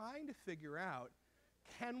by trying to figure out,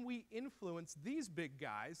 can we influence these big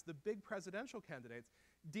guys, the big presidential candidates?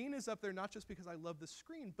 Dean is up there not just because I love the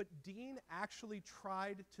screen, but Dean actually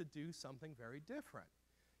tried to do something very different.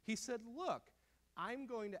 He said, look, I'm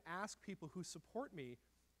going to ask people who support me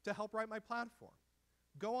to help write my platform.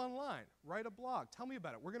 Go online, write a blog, tell me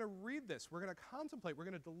about it. We're going to read this, we're going to contemplate, we're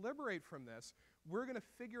going to deliberate from this. We're going to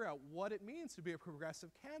figure out what it means to be a progressive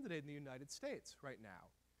candidate in the United States right now.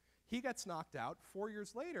 He gets knocked out 4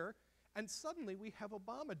 years later, and suddenly we have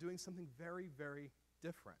Obama doing something very, very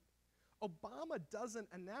different. Obama doesn't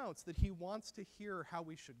announce that he wants to hear how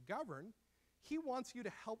we should govern. He wants you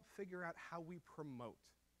to help figure out how we promote.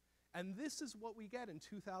 And this is what we get in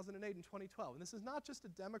 2008 and 2012. And this is not just a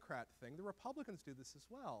Democrat thing. The Republicans do this as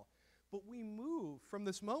well. But we move from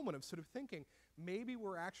this moment of sort of thinking, maybe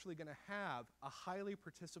we're actually going to have a highly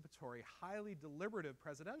participatory, highly deliberative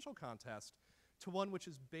presidential contest to one which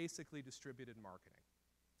is basically distributed marketing.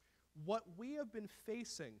 What we have been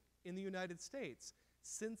facing in the United States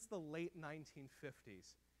since the late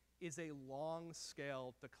 1950s is a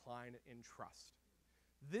long-scale decline in trust.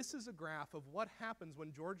 This is a graph of what happens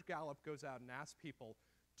when George Gallup goes out and asks people,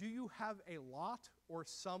 do you have a lot or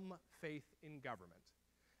some faith in government?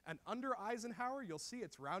 And under Eisenhower, you'll see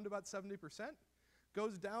it's round about 70%,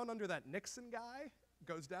 goes down under that Nixon guy,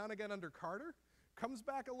 goes down again under Carter, comes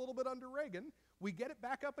back a little bit under Reagan. We get it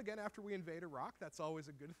back up again after we invade Iraq. That's always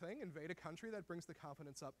a good thing. Invade a country, that brings the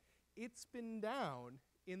confidence up. It's been down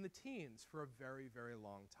in the teens for a very, very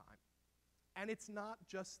long time. And it's not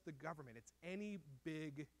just the government, it's any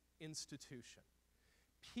big institution.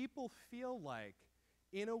 People feel like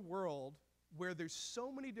in a world where there's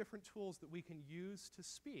so many different tools that we can use to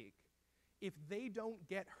speak, if they don't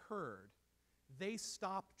get heard, they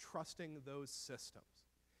stop trusting those systems.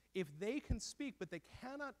 If they can speak but they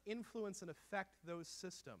cannot influence and affect those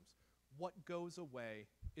systems, what goes away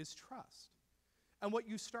is trust. And what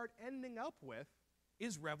you start ending up with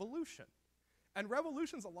is revolution. And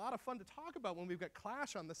revolution's a lot of fun to talk about when we've got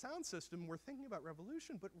Clash on the sound system. We're thinking about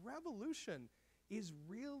revolution, but revolution is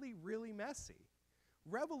really, really messy.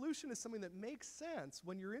 Revolution is something that makes sense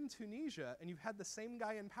when you're in Tunisia and you've had the same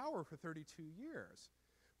guy in power for 32 years.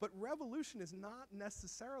 But revolution is not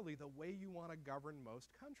necessarily the way you want to govern most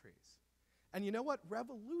countries. And you know what?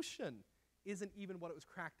 Revolution isn't even what it was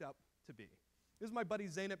cracked up to be. This is my buddy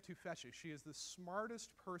Zeynep Tufekci. She is the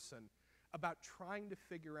smartest person about trying to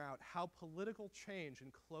figure out how political change in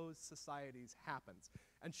closed societies happens.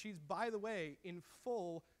 And she's, by the way, in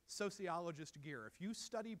full sociologist gear. If you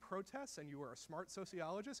study protests and you are a smart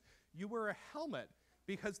sociologist, you wear a helmet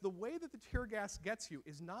because the way that the tear gas gets you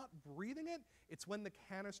is not breathing it, it's when the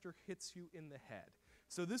canister hits you in the head.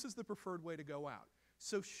 So this is the preferred way to go out.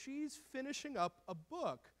 So she's finishing up a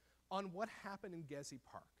book on what happened in Gezi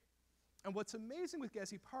Park. And what's amazing with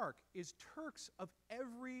Gezi Park is Turks of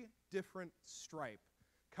every different stripe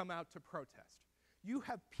come out to protest. You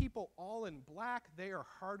have people all in black, they are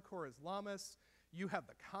hardcore Islamists. You have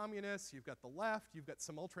the communists, you've got the left, you've got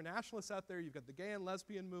some ultranationalists out there, you've got the gay and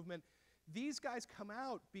lesbian movement. These guys come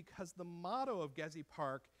out because the motto of Gezi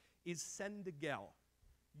Park is Sendigel.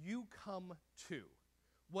 You come too.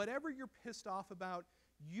 Whatever you're pissed off about,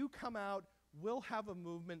 you come out, we'll have a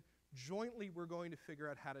movement. Jointly, we're going to figure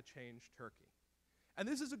out how to change Turkey. And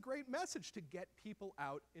this is a great message to get people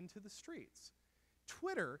out into the streets.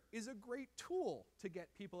 Twitter is a great tool to get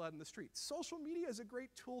people out in the streets. Social media is a great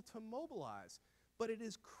tool to mobilize, but it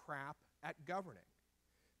is crap at governing.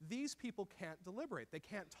 These people can't deliberate. They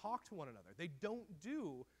can't talk to one another. They don't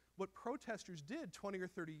do what protesters did 20 or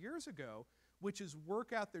 30 years ago, which is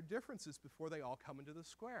work out their differences before they all come into the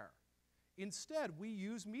square. Instead, we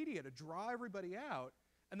use media to draw everybody out,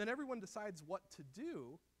 and then everyone decides what to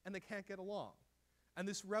do, and they can't get along. And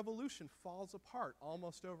this revolution falls apart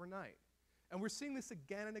almost overnight. And we're seeing this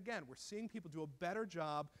again and again. We're seeing people do a better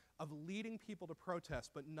job of leading people to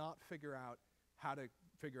protest, but not figure out how to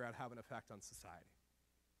have an effect on society.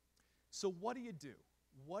 So what do you do?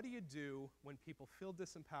 What do you do when people feel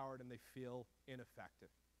disempowered and they feel ineffective?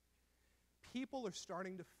 People are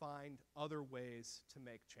starting to find other ways to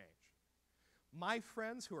make change. My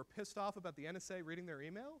friends who are pissed off about the NSA reading their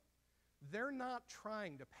email, they're not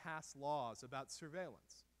trying to pass laws about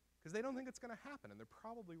surveillance because they don't think it's going to happen, and they're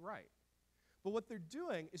probably right. But what they're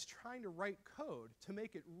doing is trying to write code to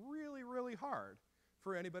make it really, really hard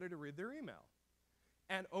for anybody to read their email.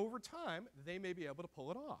 And over time, they may be able to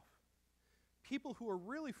pull it off. People who are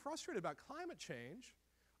really frustrated about climate change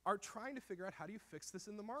are trying to figure out how do you fix this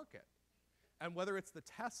in the market. And whether it's the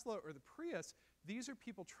Tesla or the Prius, these are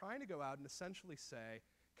people trying to go out and essentially say,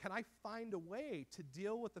 can I find a way to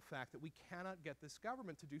deal with the fact that we cannot get this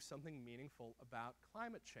government to do something meaningful about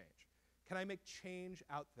climate change? Can I make change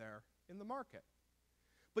out there in the market?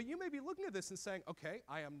 But you may be looking at this and saying, okay,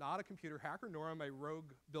 I am not a computer hacker, nor am I a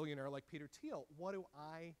rogue billionaire like Peter Thiel. What do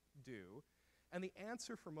I do? And the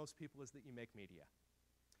answer for most people is that you make media.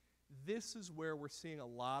 This is where we're seeing a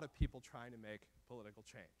lot of people trying to make political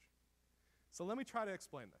change. So let me try to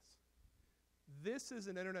explain this. This is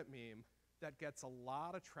an internet meme that gets a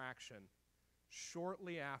lot of traction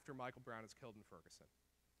shortly after Michael Brown is killed in Ferguson.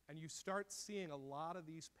 And you start seeing a lot of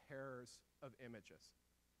these pairs of images.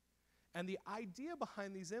 And the idea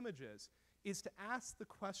behind these images is to ask the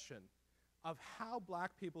question of how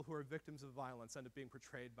black people who are victims of violence end up being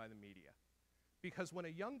portrayed by the media. Because when a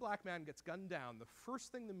young black man gets gunned down, the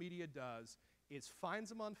first thing the media does is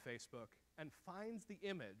finds him on Facebook and finds the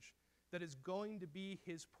image that is going to be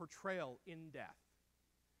his portrayal in death.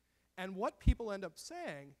 And what people end up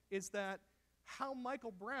saying is that how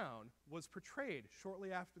Michael Brown was portrayed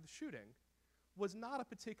shortly after the shooting was not a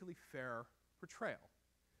particularly fair portrayal.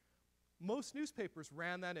 Most newspapers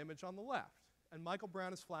ran that image on the left, and Michael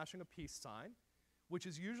Brown is flashing a peace sign, which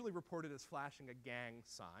is usually reported as flashing a gang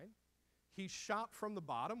sign. He's shot from the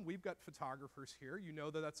bottom. We've got photographers here. You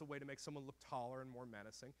know that that's a way to make someone look taller and more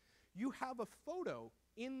menacing. You have a photo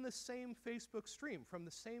in the same Facebook stream from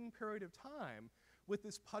the same period of time with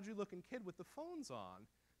this pudgy-looking kid with the phones on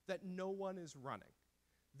that no one is running.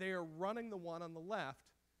 They are running the one on the left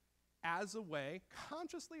as a way,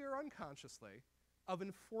 consciously or unconsciously, of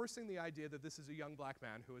enforcing the idea that this is a young black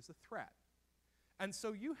man who is a threat. And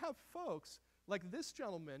so you have folks like this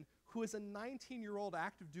gentleman who is a 19-year-old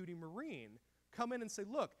active duty Marine come in and say,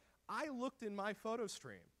 look, I looked in my photo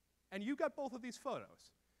stream, and you got both of these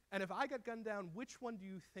photos. And if I got gunned down, which one do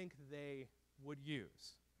you think they would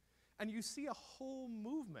use? And you see a whole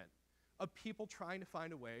movement of people trying to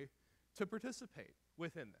find a way to participate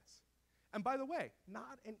within this. And by the way,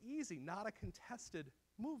 not an easy, not a contested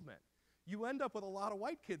movement. You end up with a lot of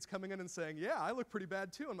white kids coming in and saying, yeah, I look pretty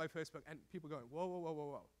bad too on my Facebook. And people going, whoa, whoa, whoa, whoa,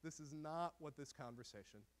 whoa. This is not what this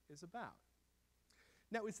conversation is about.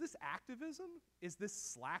 Now, is this activism? Is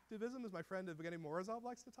this slacktivism, as my friend Evgeny Morozov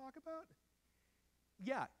likes to talk about?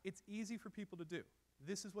 Yeah, it's easy for people to do.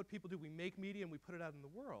 This is what people do. We make media and we put it out in the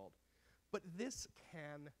world. But this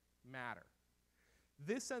can matter.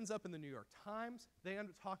 This ends up in the New York Times. They end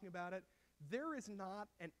up talking about it. There is not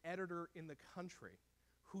an editor in the country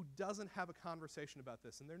who doesn't have a conversation about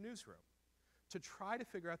this in their newsroom to try to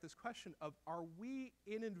figure out this question of, are we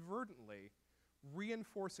inadvertently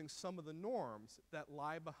reinforcing some of the norms that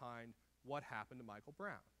lie behind what happened to Michael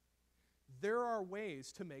Brown? There are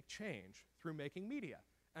ways to make change through making media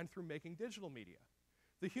and through making digital media.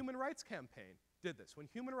 The Human Rights Campaign did this. When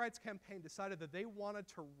Human Rights Campaign decided that they wanted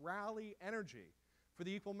to rally energy for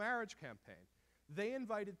the equal marriage campaign, they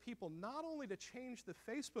invited people not only to change the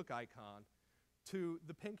Facebook icon to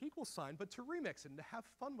the pink equal sign, but to remix it and to have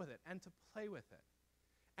fun with it and to play with it.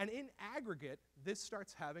 And in aggregate, this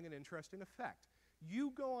starts having an interesting effect.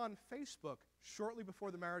 You go on Facebook shortly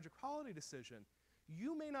before the marriage equality decision,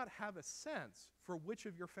 you may not have a sense for which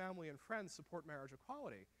of your family and friends support marriage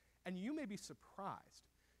equality, and you may be surprised.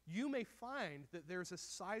 You may find that there's a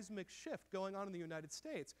seismic shift going on in the United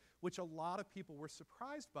States, which a lot of people were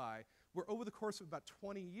surprised by, where over the course of about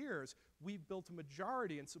 20 years, we've built a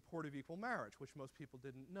majority in support of equal marriage, which most people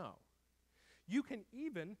didn't know. You can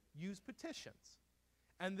even use petitions.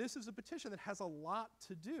 And this is a petition that has a lot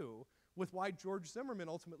to do with why George Zimmerman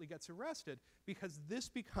ultimately gets arrested, because this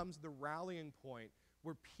becomes the rallying point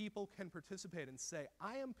where people can participate and say,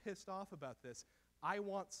 I am pissed off about this. I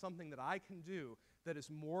want something that I can do that is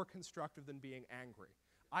more constructive than being angry.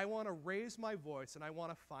 I want to raise my voice, and I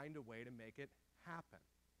want to find a way to make it happen.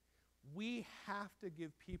 We have to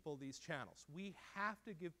give people these channels. We have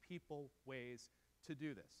to give people ways to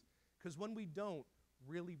do this, because when we don't,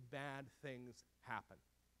 really bad things happen.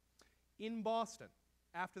 In Boston,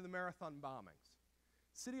 after the marathon bombings,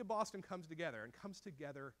 City of Boston comes together, and comes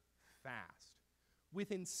together fast.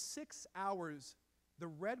 Within 6 hours, the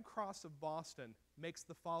Red Cross of Boston makes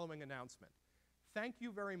the following announcement. Thank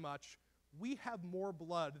you very much. We have more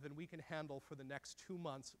blood than we can handle for the next 2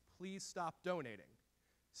 months. Please stop donating.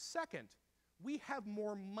 Second, we have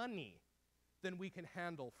more money than we can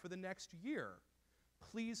handle for the next year.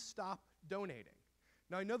 Please stop donating.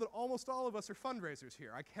 Now, I know that almost all of us are fundraisers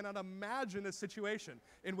here. I cannot imagine a situation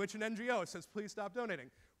in which an NGO says, please stop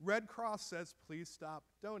donating. Red Cross says, please stop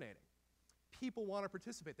donating. People want to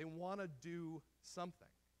participate. They want to do something.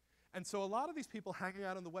 And so a lot of these people hanging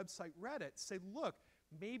out on the website Reddit say, look,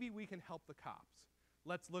 maybe we can help the cops.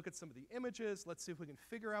 Let's look at some of the images. Let's see if we can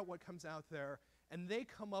figure out what comes out there. And they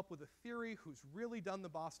come up with a theory who's really done the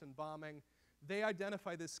Boston bombing. They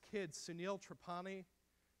identify this kid, Sunil Tripani.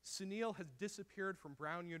 Sunil has disappeared from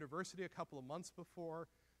Brown University a couple of months before.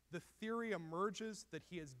 The theory emerges that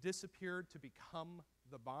he has disappeared to become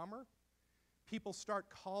the bomber. People start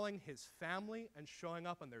calling his family and showing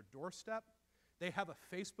up on their doorstep. They have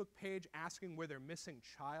a Facebook page asking where their missing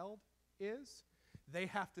child is. They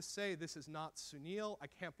have to say, this is not Sunil. I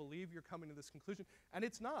can't believe you're coming to this conclusion. And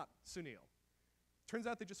it's not Sunil. Turns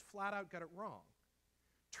out they just flat out got it wrong.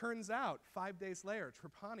 Turns out, 5 days later,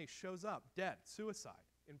 Tripani shows up dead, suicide,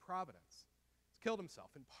 in Providence. He's killed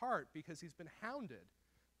himself, in part because he's been hounded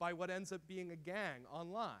by what ends up being a gang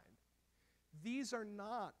online. These are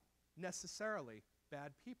not necessarily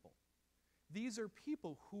bad people. These are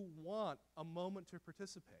people who want a moment to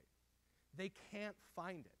participate. They can't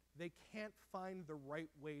find it. They can't find the right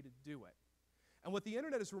way to do it. And what the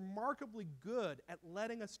internet is remarkably good at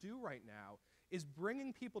letting us do right now is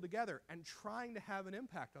bringing people together and trying to have an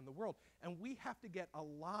impact on the world. And we have to get a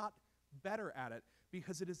lot better at it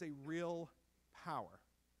because it is a real power.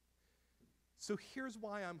 So here's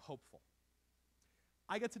why I'm hopeful.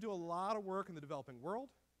 I get to do a lot of work in the developing world.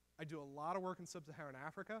 I do a lot of work in sub-Saharan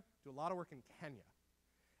Africa, do a lot of work in Kenya.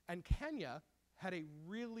 And Kenya had a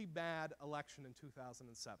really bad election in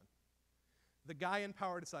 2007. The guy in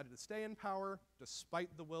power decided to stay in power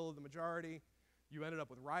despite the will of the majority. You ended up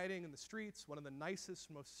with rioting in the streets. One of the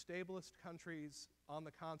nicest, most stablest countries on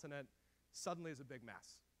the continent suddenly is a big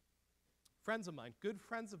mess. Friends of mine, good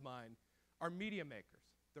friends of mine, are media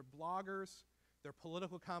makers. They're bloggers, they're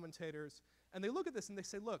political commentators, and they look at this and they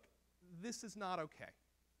say, look, this is not okay.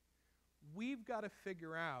 We've got to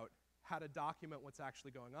figure out how to document what's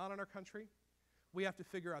actually going on in our country. We have to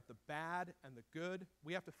figure out the bad and the good.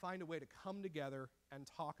 We have to find a way to come together and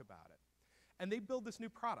talk about it. And they build this new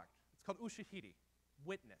product. It's called Ushahidi,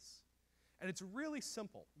 Witness. And it's really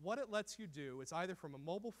simple. What it lets you do is either from a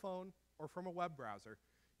mobile phone or from a web browser,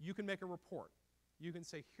 you can make a report. You can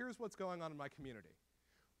say, here's what's going on in my community.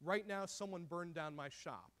 Right now, someone burned down my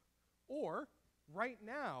shop. Or, right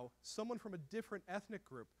now, someone from a different ethnic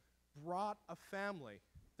group brought a family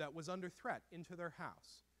that was under threat into their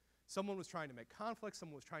house. Someone was trying to make conflict,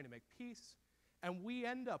 someone was trying to make peace, and we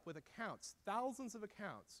end up with accounts, thousands of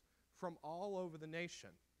accounts from all over the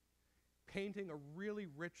nation, painting a really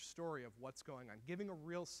rich story of what's going on, giving a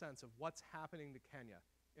real sense of what's happening to Kenya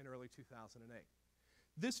in early 2008.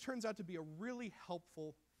 This turns out to be a really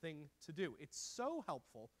helpful thing to do. It's so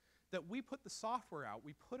helpful that we put the software out,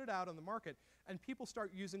 we put it out on the market, and people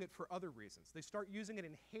start using it for other reasons. They start using it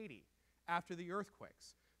in Haiti after the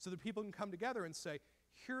earthquakes, so that people can come together and say,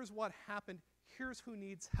 Here's what happened. Here's who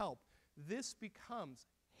needs help. This becomes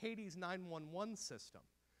Haiti's 911 system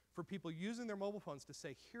for people using their mobile phones to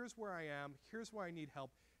say, here's where I am, here's where I need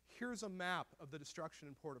help, here's a map of the destruction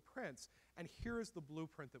in Port-au-Prince, and here's the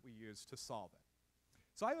blueprint that we use to solve it.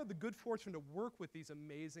 So I've had the good fortune to work with these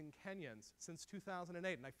amazing Kenyans since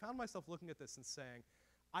 2008, and I found myself looking at this and saying,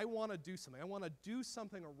 I want to do something. I want to do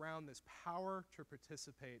something around this power to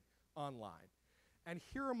participate online. And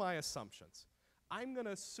here are my assumptions. I'm going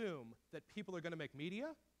to assume that people are going to make media.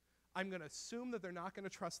 I'm going to assume that they're not going to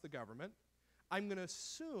trust the government. I'm going to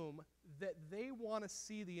assume that they want to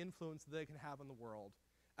see the influence that they can have in the world.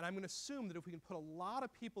 And I'm going to assume that if we can put a lot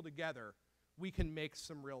of people together, we can make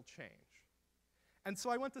some real change. And so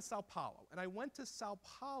I went to Sao Paulo. And I went to Sao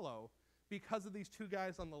Paulo because of these two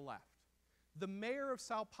guys on the left. The mayor of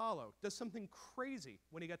Sao Paulo does something crazy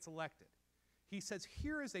when he gets elected. He says,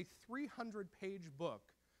 here is a 300-page book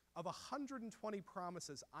of 120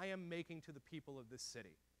 promises I am making to the people of this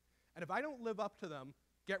city. And if I don't live up to them,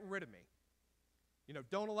 get rid of me. You know,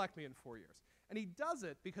 don't elect me in 4 years. And he does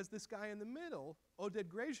it because this guy in the middle, Oded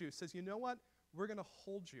Greju, says, you know what? We're going to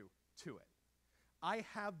hold you to it. I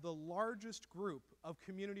have the largest group of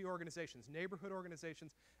community organizations, neighborhood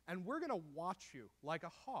organizations, and we're going to watch you like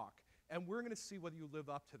a hawk, and we're going to see whether you live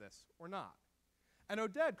up to this or not. And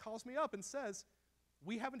Oded calls me up and says,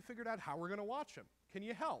 we haven't figured out how we're going to watch him. Can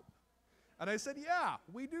you help? And I said, yeah,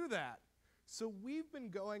 we do that. So we've been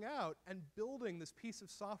going out and building this piece of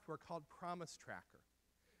software called Promise Tracker.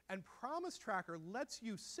 And Promise Tracker lets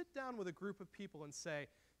you sit down with a group of people and say,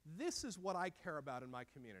 this is what I care about in my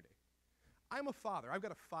community. I'm a father. I've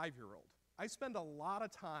got a 5-year-old. I spend a lot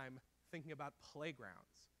of time thinking about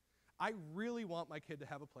playgrounds. I really want my kid to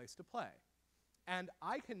have a place to play. And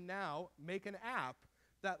I can now make an app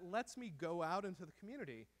that lets me go out into the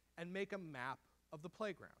community and make a map of the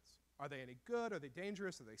playgrounds. Are they any good? Are they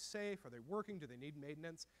dangerous? Are they safe? Are they working? Do they need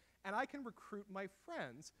maintenance? And I can recruit my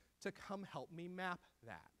friends to come help me map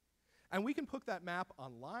that. And we can put that map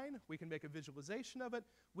online. We can make a visualization of it.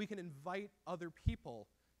 We can invite other people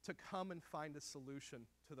to come and find a solution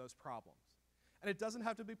to those problems. And it doesn't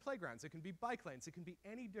have to be playgrounds. It can be bike lanes. It can be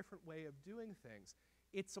any different way of doing things.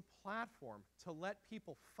 It's a platform to let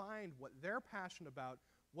people find what they're passionate about,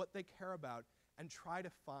 what they care about, and try to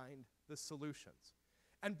find the solutions.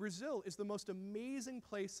 And Brazil is the most amazing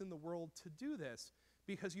place in the world to do this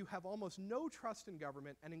because you have almost no trust in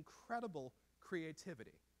government and incredible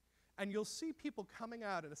creativity. And you'll see people coming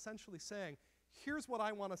out and essentially saying, here's what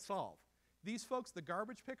I want to solve. These folks, the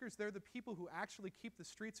garbage pickers, they're the people who actually keep the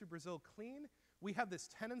streets of Brazil clean. We have this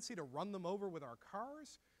tendency to run them over with our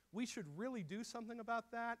cars. We should really do something about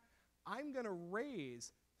that. I'm going to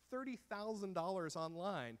raise $30,000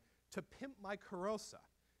 online to pimp my carroça,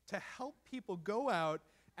 to help people go out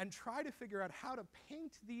and try to figure out how to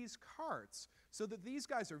paint these carts so that these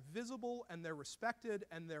guys are visible and they're respected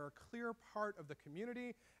and they're a clear part of the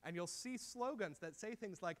community. And you'll see slogans that say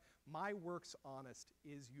things like, my work's honest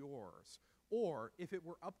is yours. Or, if it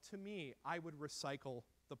were up to me, I would recycle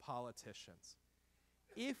the politicians.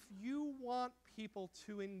 If you want people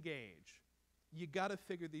to engage, you got to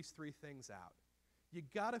figure these three things out. You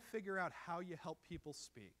got to figure out how you help people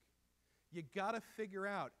speak. You got to figure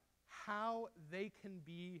out how they can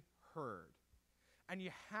be heard. And you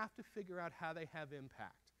have to figure out how they have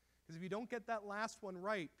impact. Because if you don't get that last one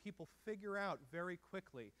right, people figure out very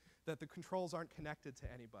quickly that the controls aren't connected to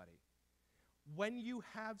anybody. When you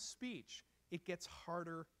have speech, it gets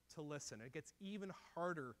harder to listen. It gets even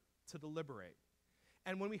harder to deliberate.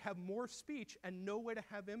 And when we have more speech and no way to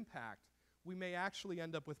have impact, we may actually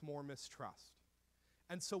end up with more mistrust.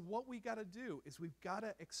 And so what we got to do is we've got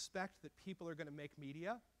to expect that people are going to make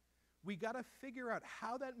media. We got to figure out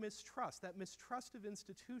how that mistrust of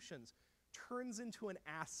institutions, turns into an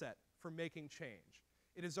asset for making change.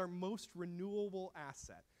 It is our most renewable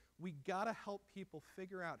asset. We got to help people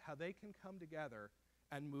figure out how they can come together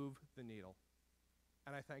and move the needle.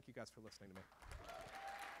 And I thank you guys for listening to me.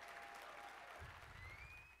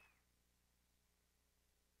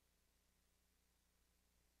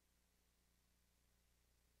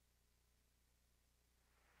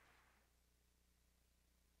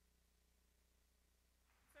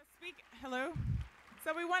 Hello.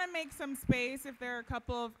 So we want to make some space if there are a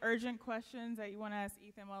couple of urgent questions that you want to ask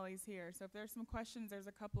Ethan while he's here. So if there's some questions, there's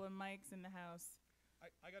a couple of mics in the house.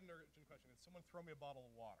 I got an urgent question. Can someone throw me a bottle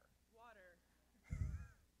of water? Water.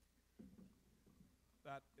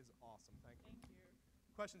 That is awesome. Thank you. Thank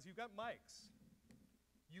you. Questions? You've got mics.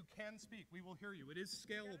 You can speak. We will hear you. It is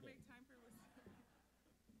scalable. You gotta make time for listening.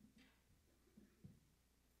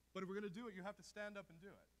 But if we're going to do it, you have to stand up and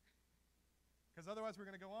do it. because otherwise we're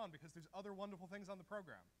going to go on because there's other wonderful things on the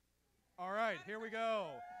program. All right, here we go.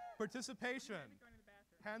 Participation.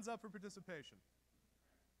 Hands up for participation.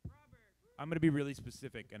 I'm going to be really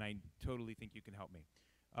specific, and I totally think you can help me.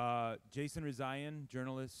 Jason Rezaian,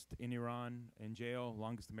 journalist in Iran, in jail,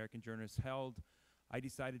 longest American journalist held. I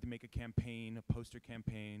decided to make a campaign, a poster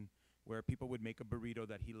campaign, where people would make a burrito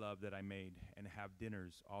that he loved that I made and have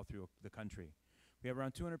dinners all through the country. We have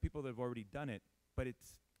around 200 people that have already done it, but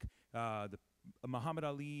it's Muhammad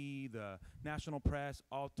Ali, the national press,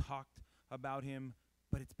 all talked about him,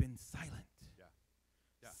 but it's been silent.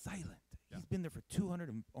 Yeah. Silent. Yeah. He's been there for 200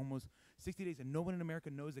 and almost 60 days, and no one in America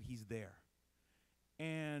knows that he's there.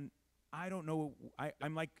 And I don't know,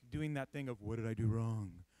 I'm like doing that thing of, what did I do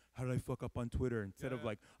wrong? How did I fuck up on Twitter? Instead of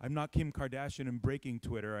like, I'm not Kim Kardashian and breaking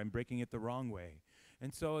Twitter, I'm breaking it the wrong way.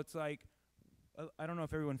 And so it's like, I don't know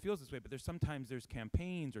if everyone feels this way, but sometimes there's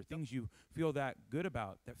campaigns or things you feel that good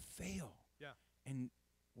about that fail. Yeah. And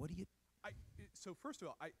what do you... So first of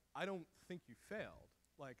all, I don't think you failed.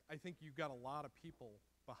 Like, I think you've got a lot of people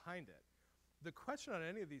behind it. The question on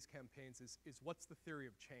any of these campaigns is what's the theory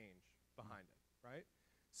of change behind it, right?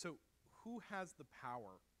 So who has the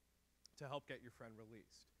power to help get your friend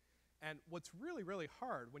released? And what's really, really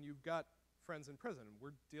hard when you've got friends in prison, and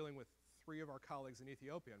we're dealing with 3 of our colleagues in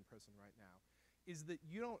Ethiopia in prison right now, is that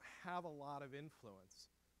you don't have a lot of influence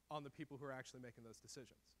on the people who are actually making those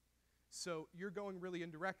decisions. So you're going really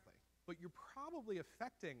indirectly, but you're probably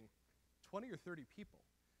affecting 20 or 30 people,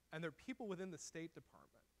 and they're people within the State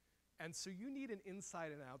Department. And so you need an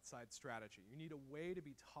inside and outside strategy. You need a way to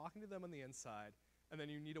be talking to them on the inside, and then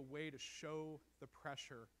you need a way to show the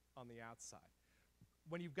pressure on the outside.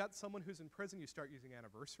 When you've got someone who's in prison, you start using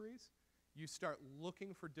anniversaries. You start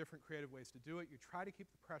looking for different creative ways to do it. You try to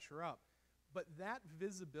keep the pressure up. But that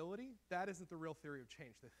visibility, that isn't the real theory of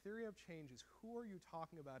change. The theory of change is, who are you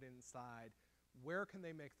talking about inside? Where can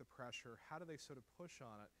they make the pressure? How do they sort of push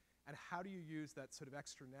on it? And how do you use that sort of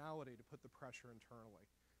externality to put the pressure internally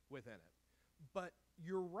within it? But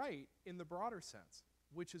you're right in the broader sense,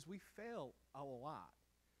 which is we fail a lot.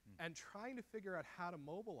 And trying to figure out how to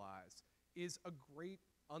mobilize is a great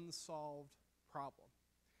unsolved problem.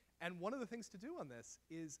 And one of the things to do on this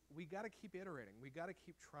is we got to keep iterating. We got to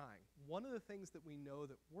keep trying. One of the things that we know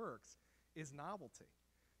that works is novelty.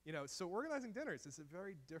 You know, so organizing dinners is a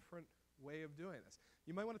very different way of doing this.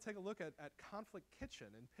 You might want to take a look at Conflict Kitchen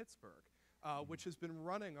in Pittsburgh, which has been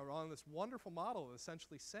running around this wonderful model of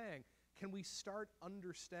essentially saying, can we start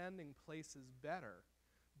understanding places better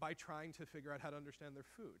by trying to figure out how to understand their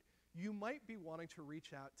food? You might be wanting to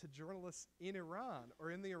reach out to journalists in Iran or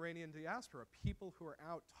in the Iranian diaspora, people who are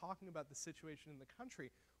out talking about the situation in the country.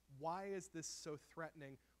 Why is this so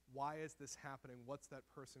threatening? Why is this happening? What's that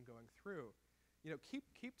person going through? You know, keep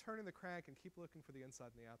turning the crank and keep looking for the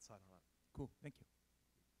inside and the outside on it. Cool, thank you.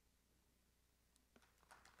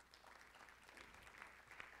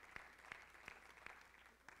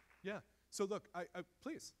 Yeah, so look,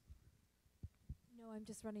 please. No, I'm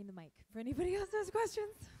just running the mic. For anybody else has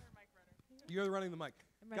questions? You're running the mic.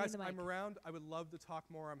 Guys, I'm around. I would love to talk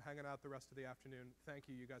more. I'm hanging out the rest of the afternoon. Thank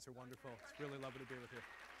you. You guys are wonderful. It's really lovely to be with you.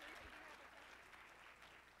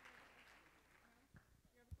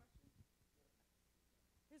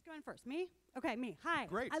 Who's going first? Me? Okay, me. Hi.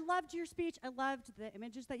 Great. I loved your speech. I loved the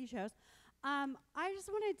images that you chose. I just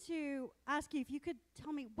wanted to ask you if you could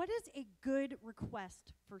tell me, what is a good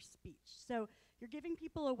request for speech? So you're giving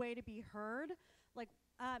people a way to be heard. Like,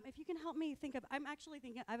 if you can help me think of, I'm actually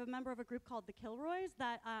thinking, I'm a member of a group called the Kilroys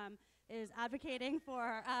that is advocating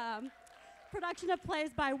for production of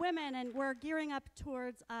plays by women, and we're gearing up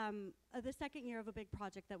towards the second year of a big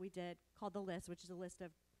project that we did called The List, which is a list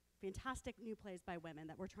of fantastic new plays by women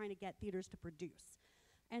that we're trying to get theaters to produce.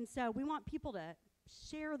 And so we want people to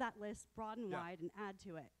share that list broad and wide and add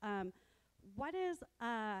to it. What is,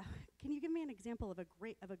 can you give me an example of a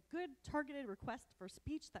good targeted request for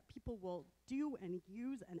speech that people will do and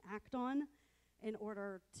use and act on in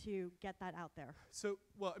order to get that out there? So,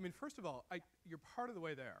 well, I mean, first of all, you're part of the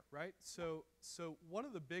way there, right? So one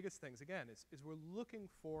of the biggest things, again, is we're looking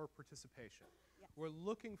for participation. Yes. We're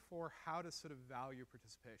looking for how to sort of value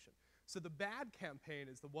participation. So the bad campaign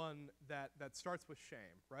is the one that starts with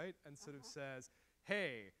shame, right? And sort of says,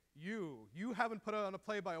 hey, you haven't put on a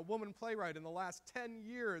play by a woman playwright in the last 10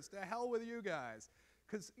 years. To hell with you guys.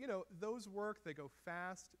 Because, you know, those work, they go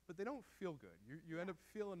fast, but they don't feel good. You end up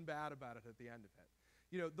feeling bad about it at the end of it.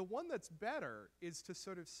 You know, the one that's better is to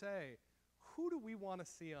sort of say, who do we want to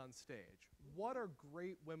see on stage? What are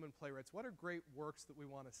great women playwrights? What are great works that we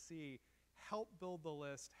want to see? Help build the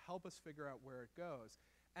list, help us figure out where it goes.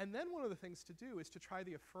 And then one of the things to do is to try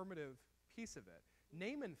the affirmative piece of it.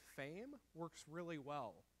 Name and fame works really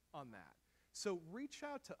well on that. So reach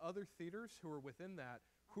out to other theaters who are within that,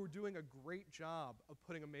 who are doing a great job of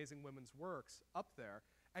putting amazing women's works up there,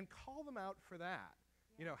 and call them out for that.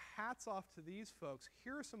 You know, hats off to these folks.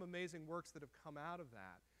 Here are some amazing works that have come out of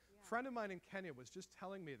that. A friend of mine in Kenya was just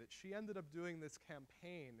telling me that she ended up doing this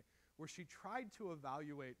campaign where she tried to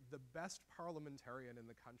evaluate the best parliamentarian in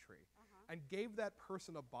the country and gave that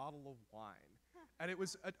person a bottle of wine. And it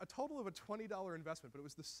was a total of a $20 investment, but it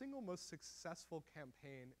was the single most successful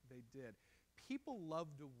campaign they did. People love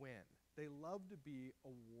to win. They love to be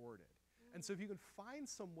awarded. And so if you can find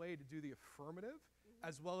some way to do the affirmative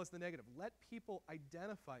as well as the negative, let people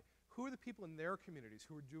identify who are the people in their communities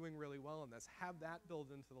who are doing really well in this, have that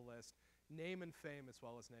build into the list, name and fame as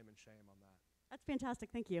well as name and shame on that. That's fantastic.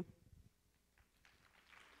 Thank you.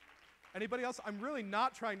 Anybody else? I'm really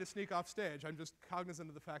not trying to sneak off stage. I'm just cognizant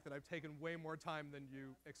of the fact that I've taken way more time than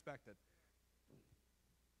you expected.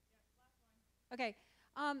 Okay.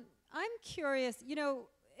 I'm curious. You know,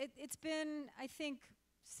 it's been, I think,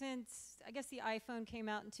 since, I guess the iPhone came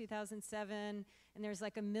out in 2007, and there's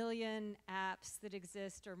like 1 million apps that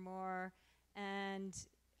exist or more. And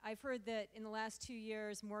I've heard that in the last 2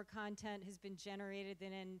 years, more content has been generated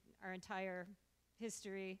than in our entire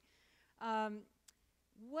history. All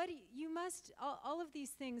of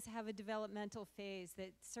these things have a developmental phase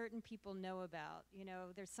that certain people know about. You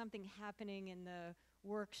know, there's something happening in the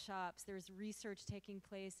workshops, there's research taking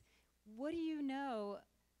place. What do you know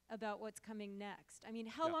about what's coming next? I mean,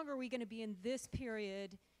 how long are we going to be in this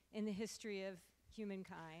period in the history of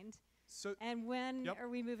humankind? So, and when are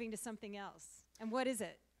we moving to something else? And what is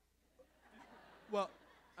it? Well,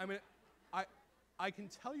 I mean, I can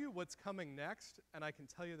tell you what's coming next, and I can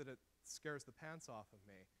tell you that it scares the pants off of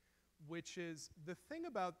me, which is the thing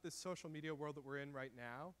about this social media world that we're in right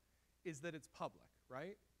now is that it's public,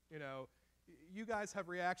 right? You know, you guys have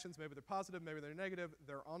reactions, maybe they're positive, maybe they're negative,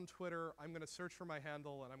 they're on Twitter, I'm gonna search for my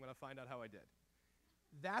handle and I'm gonna find out how I did.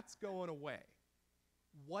 That's going away.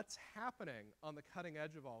 What's happening on the cutting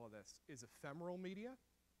edge of all of this is ephemeral media,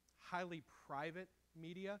 highly private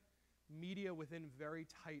media, media within very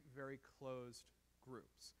tight, very closed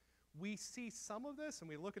groups. We see some of this and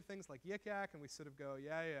we look at things like Yik Yak and we sort of go,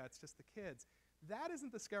 yeah, it's just the kids. That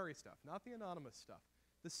isn't the scary stuff, not the anonymous stuff.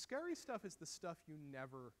 The scary stuff is the stuff you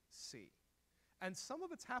never see. And some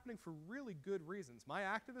of it's happening for really good reasons. My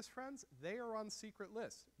activist friends, they are on secret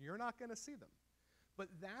lists. You're not going to see them. But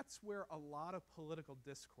that's where a lot of political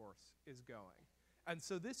discourse is going. And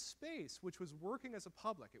so this space, which was working as a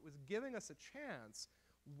public, it was giving us a chance,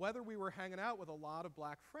 whether we were hanging out with a lot of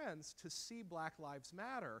black friends, to see Black Lives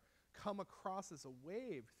Matter come across as a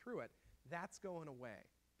wave through it. That's going away,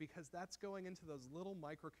 because that's going into those little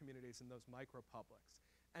micro communities and those micro publics.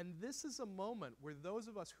 And this is a moment where those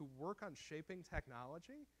of us who work on shaping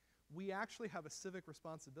technology, we actually have a civic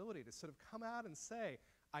responsibility to sort of come out and say,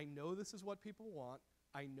 I know this is what people want,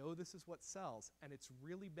 I know this is what sells, and it's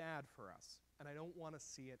really bad for us, and I don't want to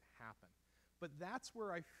see it happen. But that's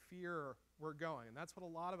where I fear we're going, and that's what a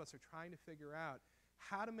lot of us are trying to figure out,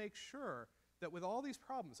 how to make sure that with all these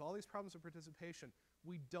problems of participation,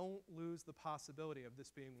 we don't lose the possibility of this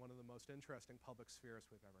being one of the most interesting public spheres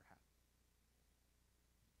we've ever had.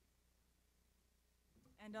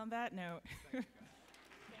 And on that note,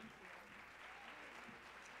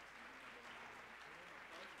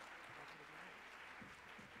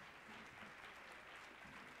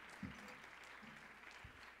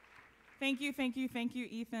 Thank you, guys. thank you,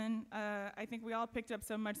 Ethan. I think we all picked up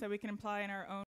so much that we can apply in our own